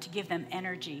them, to give them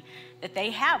energy, that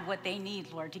they have what they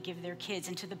need, Lord, to give their kids,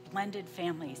 and to the blended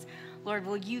families. Lord,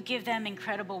 will you give them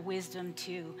incredible wisdom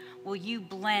too? Will you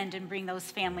blend and bring those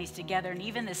families together? And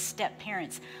even the step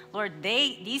parents, Lord,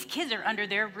 these kids are under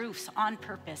their roofs on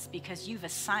purpose because you've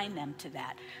assigned them to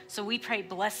that. So we pray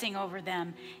blessing over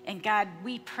them. And God,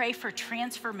 we pray for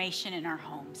transformation in our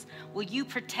homes. Will you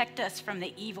protect us from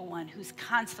the evil one who's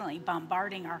constantly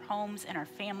bombarding our homes and our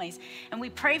families? And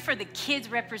we pray for the kids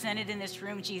represented in this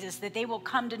room, Jesus, that they will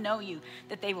come to know you,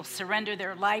 that they will surrender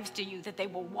their lives to you, that they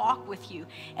will walk with you,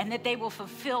 and that they will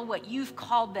fulfill what you've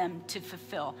called them to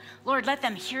fulfill. Lord, let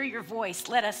them hear your voice.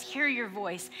 Let us hear your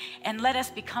voice, and let us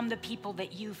become the people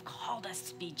that you've called us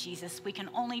to be, Jesus. We can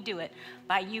only do it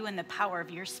by you and the power of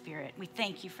your Spirit. We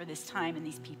thank you for this time and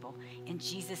these people. In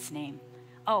Jesus' name.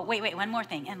 Oh, wait, one more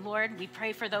thing. And Lord, we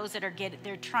pray for those that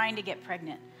they're trying to get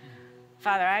pregnant.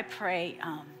 Father, I pray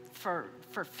for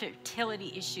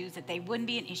fertility issues, that they wouldn't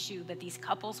be an issue, that these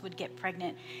couples would get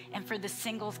pregnant. And for the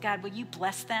singles, God, will you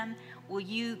bless them? Will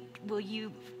you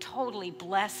totally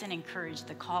bless and encourage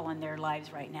the call on their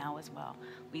lives right now as well?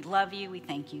 We love you. We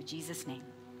thank you. In Jesus' name,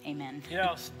 amen. You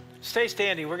know, stay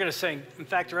standing. We're going to sing. In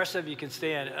fact, the rest of you can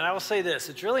stand. And I will say this.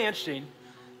 It's really interesting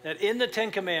that in the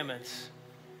Ten Commandments,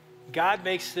 God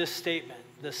makes this statement.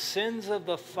 The sins of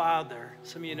the father,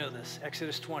 some of you know this,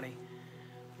 Exodus 20,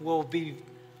 will be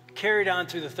carried on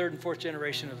through the third and fourth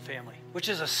generation of the family, which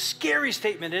is a scary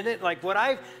statement, isn't it? Like what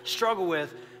I struggle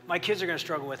with, my kids are going to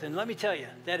struggle with. And let me tell you,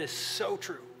 that is so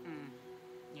true.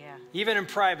 Yeah. Even in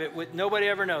private, what nobody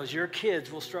ever knows, your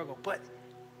kids will struggle. But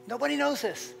nobody knows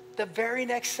this. The very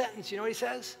next sentence, you know what he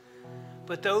says?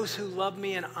 But those who love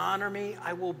me and honor me,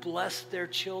 I will bless their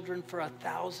children for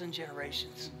 1,000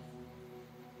 generations.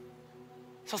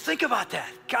 So think about that.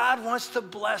 God wants to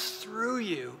bless through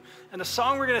you. And the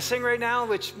song we're going to sing right now,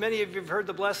 which many of you have heard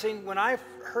the blessing, when I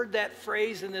heard that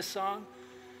phrase in this song,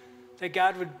 that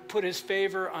God would put his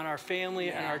favor on our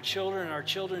family and our children and our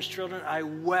children's children, I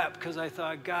wept because I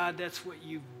thought, God, that's what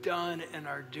you've done and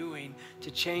are doing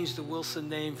to change the Wilson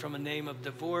name from a name of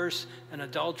divorce and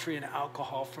adultery and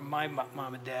alcohol from my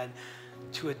mom and dad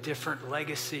to a different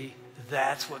legacy.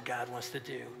 That's what God wants to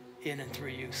do in and through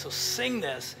you. So sing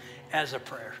this as a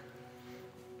prayer.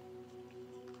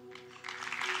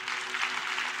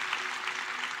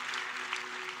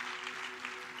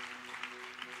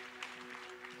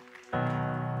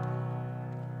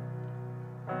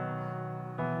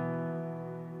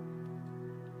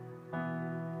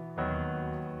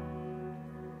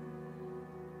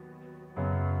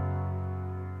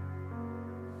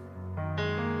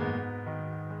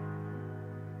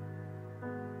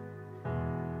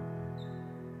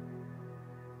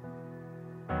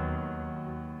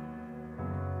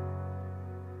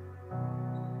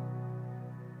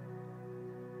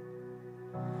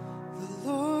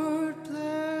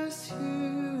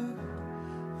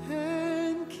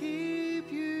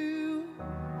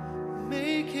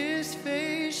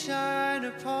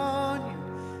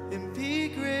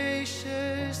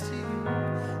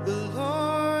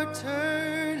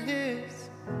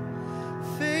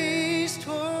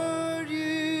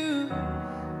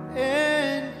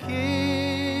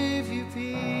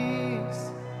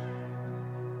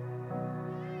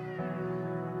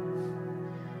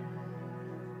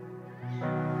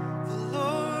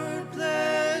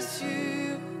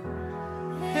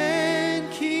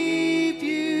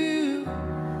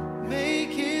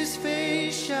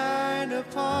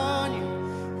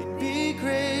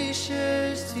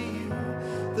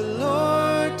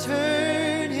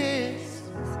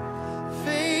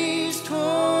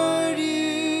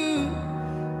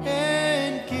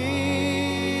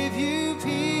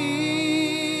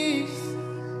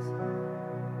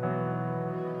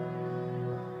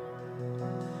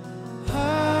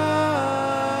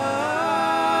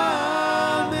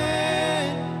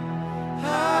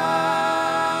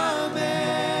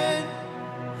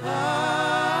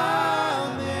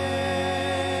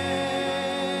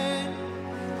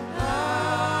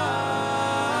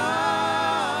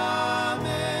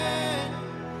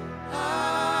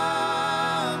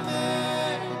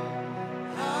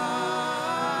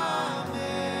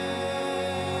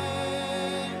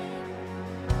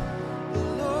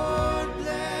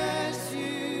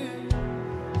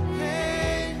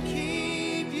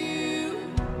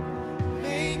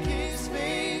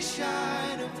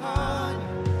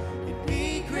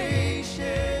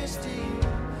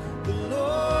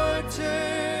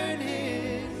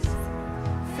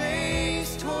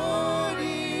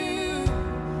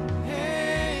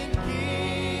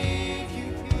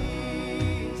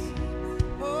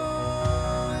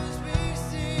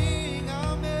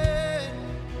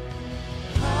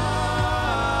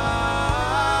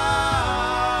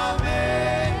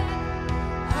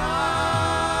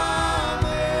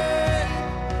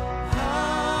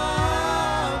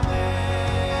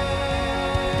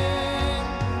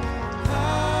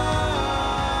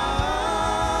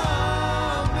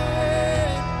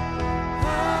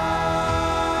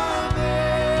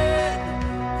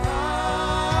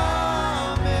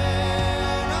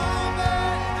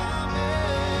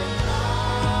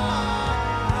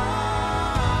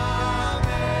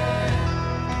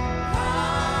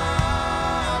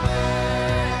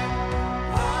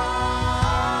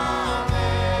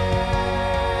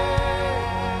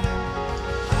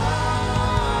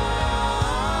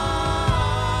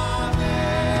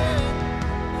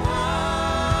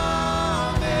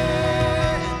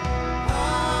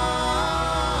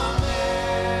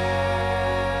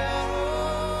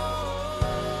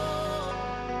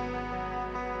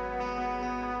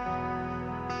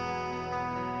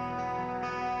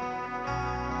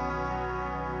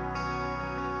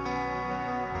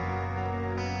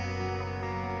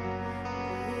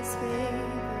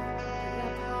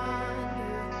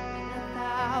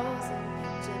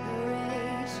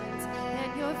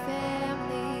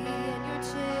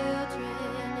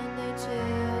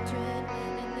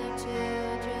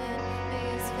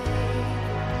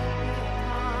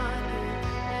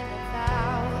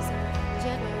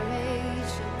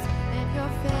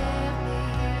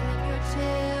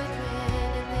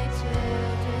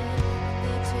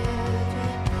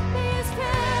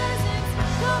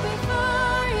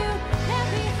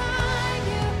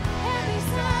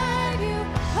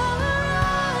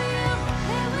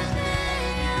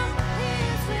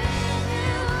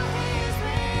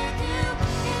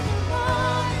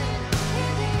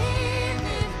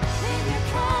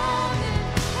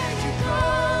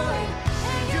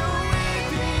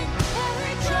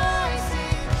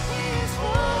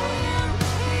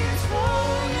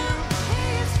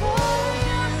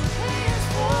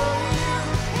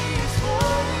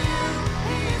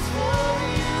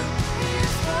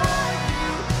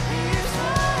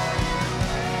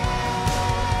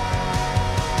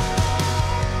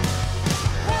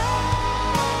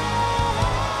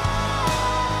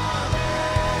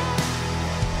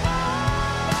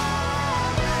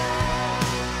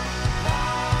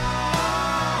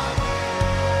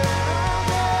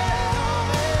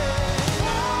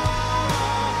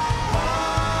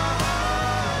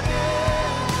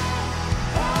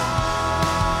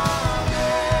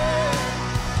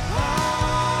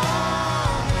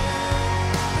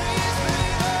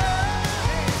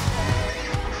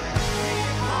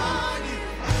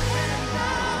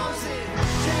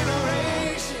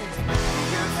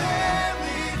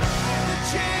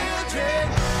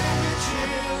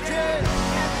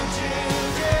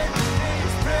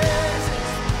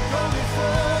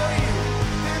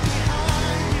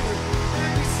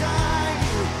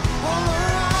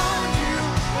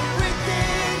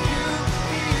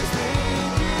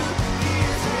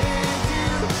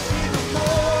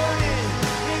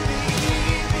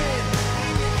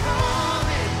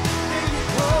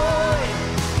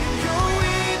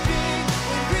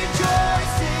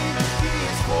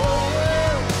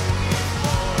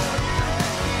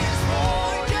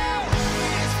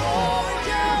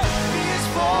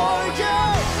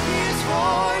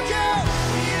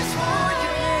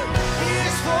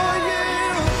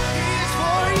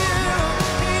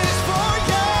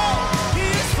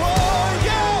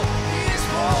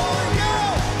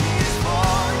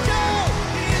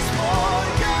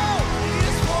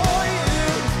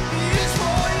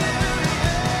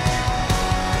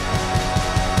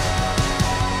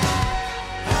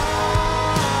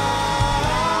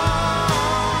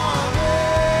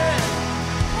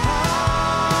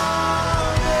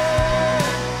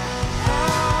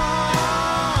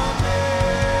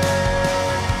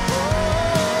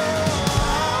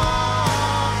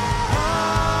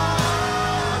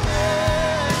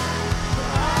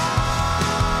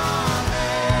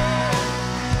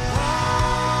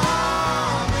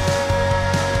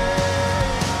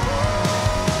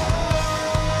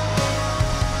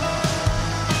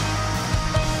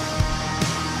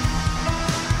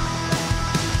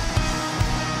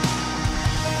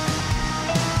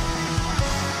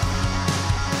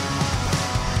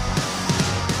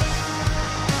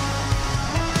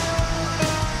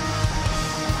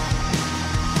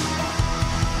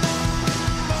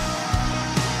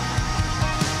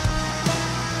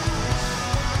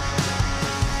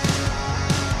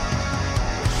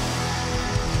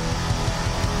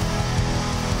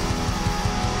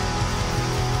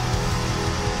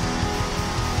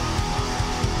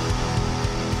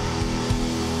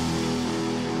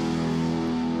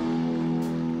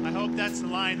 hope that's the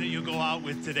line that you'll go out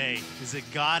with today, is that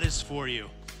God is for you.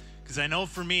 Because I know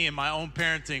for me in my own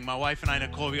parenting, my wife and I,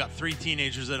 Nicole, we got 3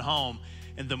 teenagers at home.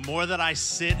 And the more that I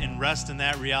sit and rest in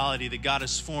that reality that God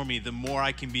is for me, the more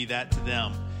I can be that to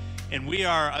them. And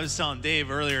I was telling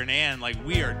Dave earlier and Ann, like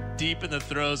we are deep in the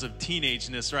throes of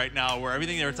teenageness right now, where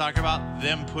everything they were talking about,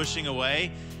 them pushing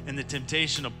away and the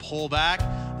temptation to pull back,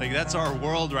 like that's our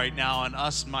world right now. And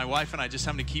us, my wife and I, just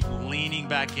having to keep leaning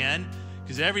back in.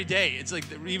 Because every day, it's like,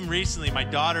 even recently, my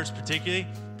daughters particularly,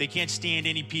 they can't stand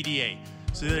any PDA.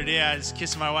 So the other day, I was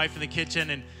kissing my wife in the kitchen,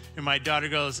 and my daughter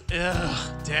goes,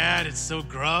 "Ugh, Dad, it's so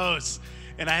gross."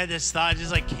 And I had this thought, it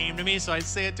just like came to me, so I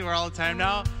say it to her all the time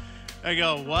now. I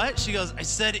go, "What?" She goes, "I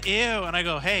said ew." And I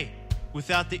go, "Hey,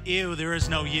 without the ew, there is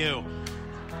no you."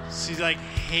 She like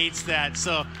hates that.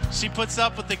 So she puts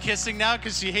up with the kissing now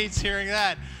because she hates hearing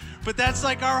that. But that's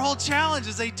like our whole challenge,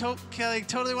 is they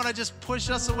totally want to just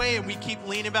push us away, and we keep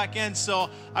leaning back in.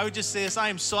 So I would just say this,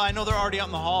 I know they're already out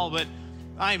in the hall, but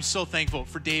I am so thankful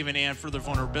for Dave and Ann, for their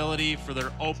vulnerability, for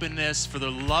their openness, for their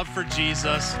love for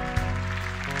Jesus,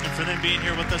 and for them being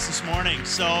here with us this morning.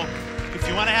 So if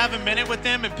you want to have a minute with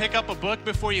them and pick up a book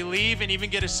before you leave and even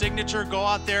get a signature, go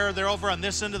out there. They're over on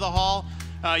this end of the hall.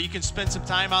 You can spend some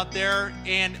time out there.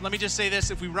 And let me just say this,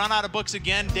 if we run out of books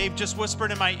again, Dave just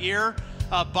whispered in my ear,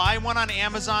 buy one on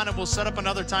Amazon, and we'll set up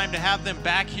another time to have them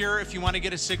back here if you want to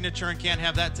get a signature and can't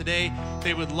have that today.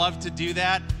 They would love to do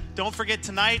that. Don't forget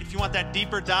tonight, if you want that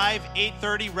deeper dive,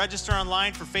 8:30, register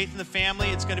online for Faith in the Family.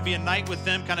 It's going to be a night with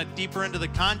them kind of deeper into the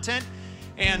content.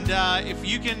 And if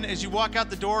you can, as you walk out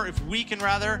the door, if we can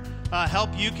rather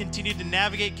help you continue to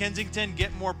navigate Kensington,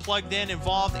 get more plugged in,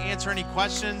 involved, answer any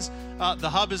questions, the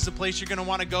Hub is the place you're going to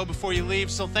want to go before you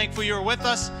leave. So thankful you were with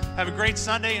us. Have a great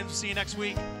Sunday, and see you next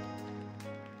week.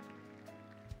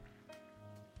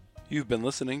 You've been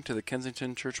listening to the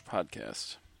Kensington Church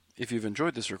Podcast. If you've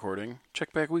enjoyed this recording,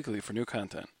 check back weekly for new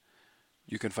content.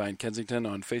 You can find Kensington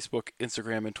on Facebook,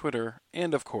 Instagram, and Twitter,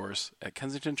 and of course at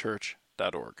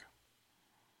kensingtonchurch.org.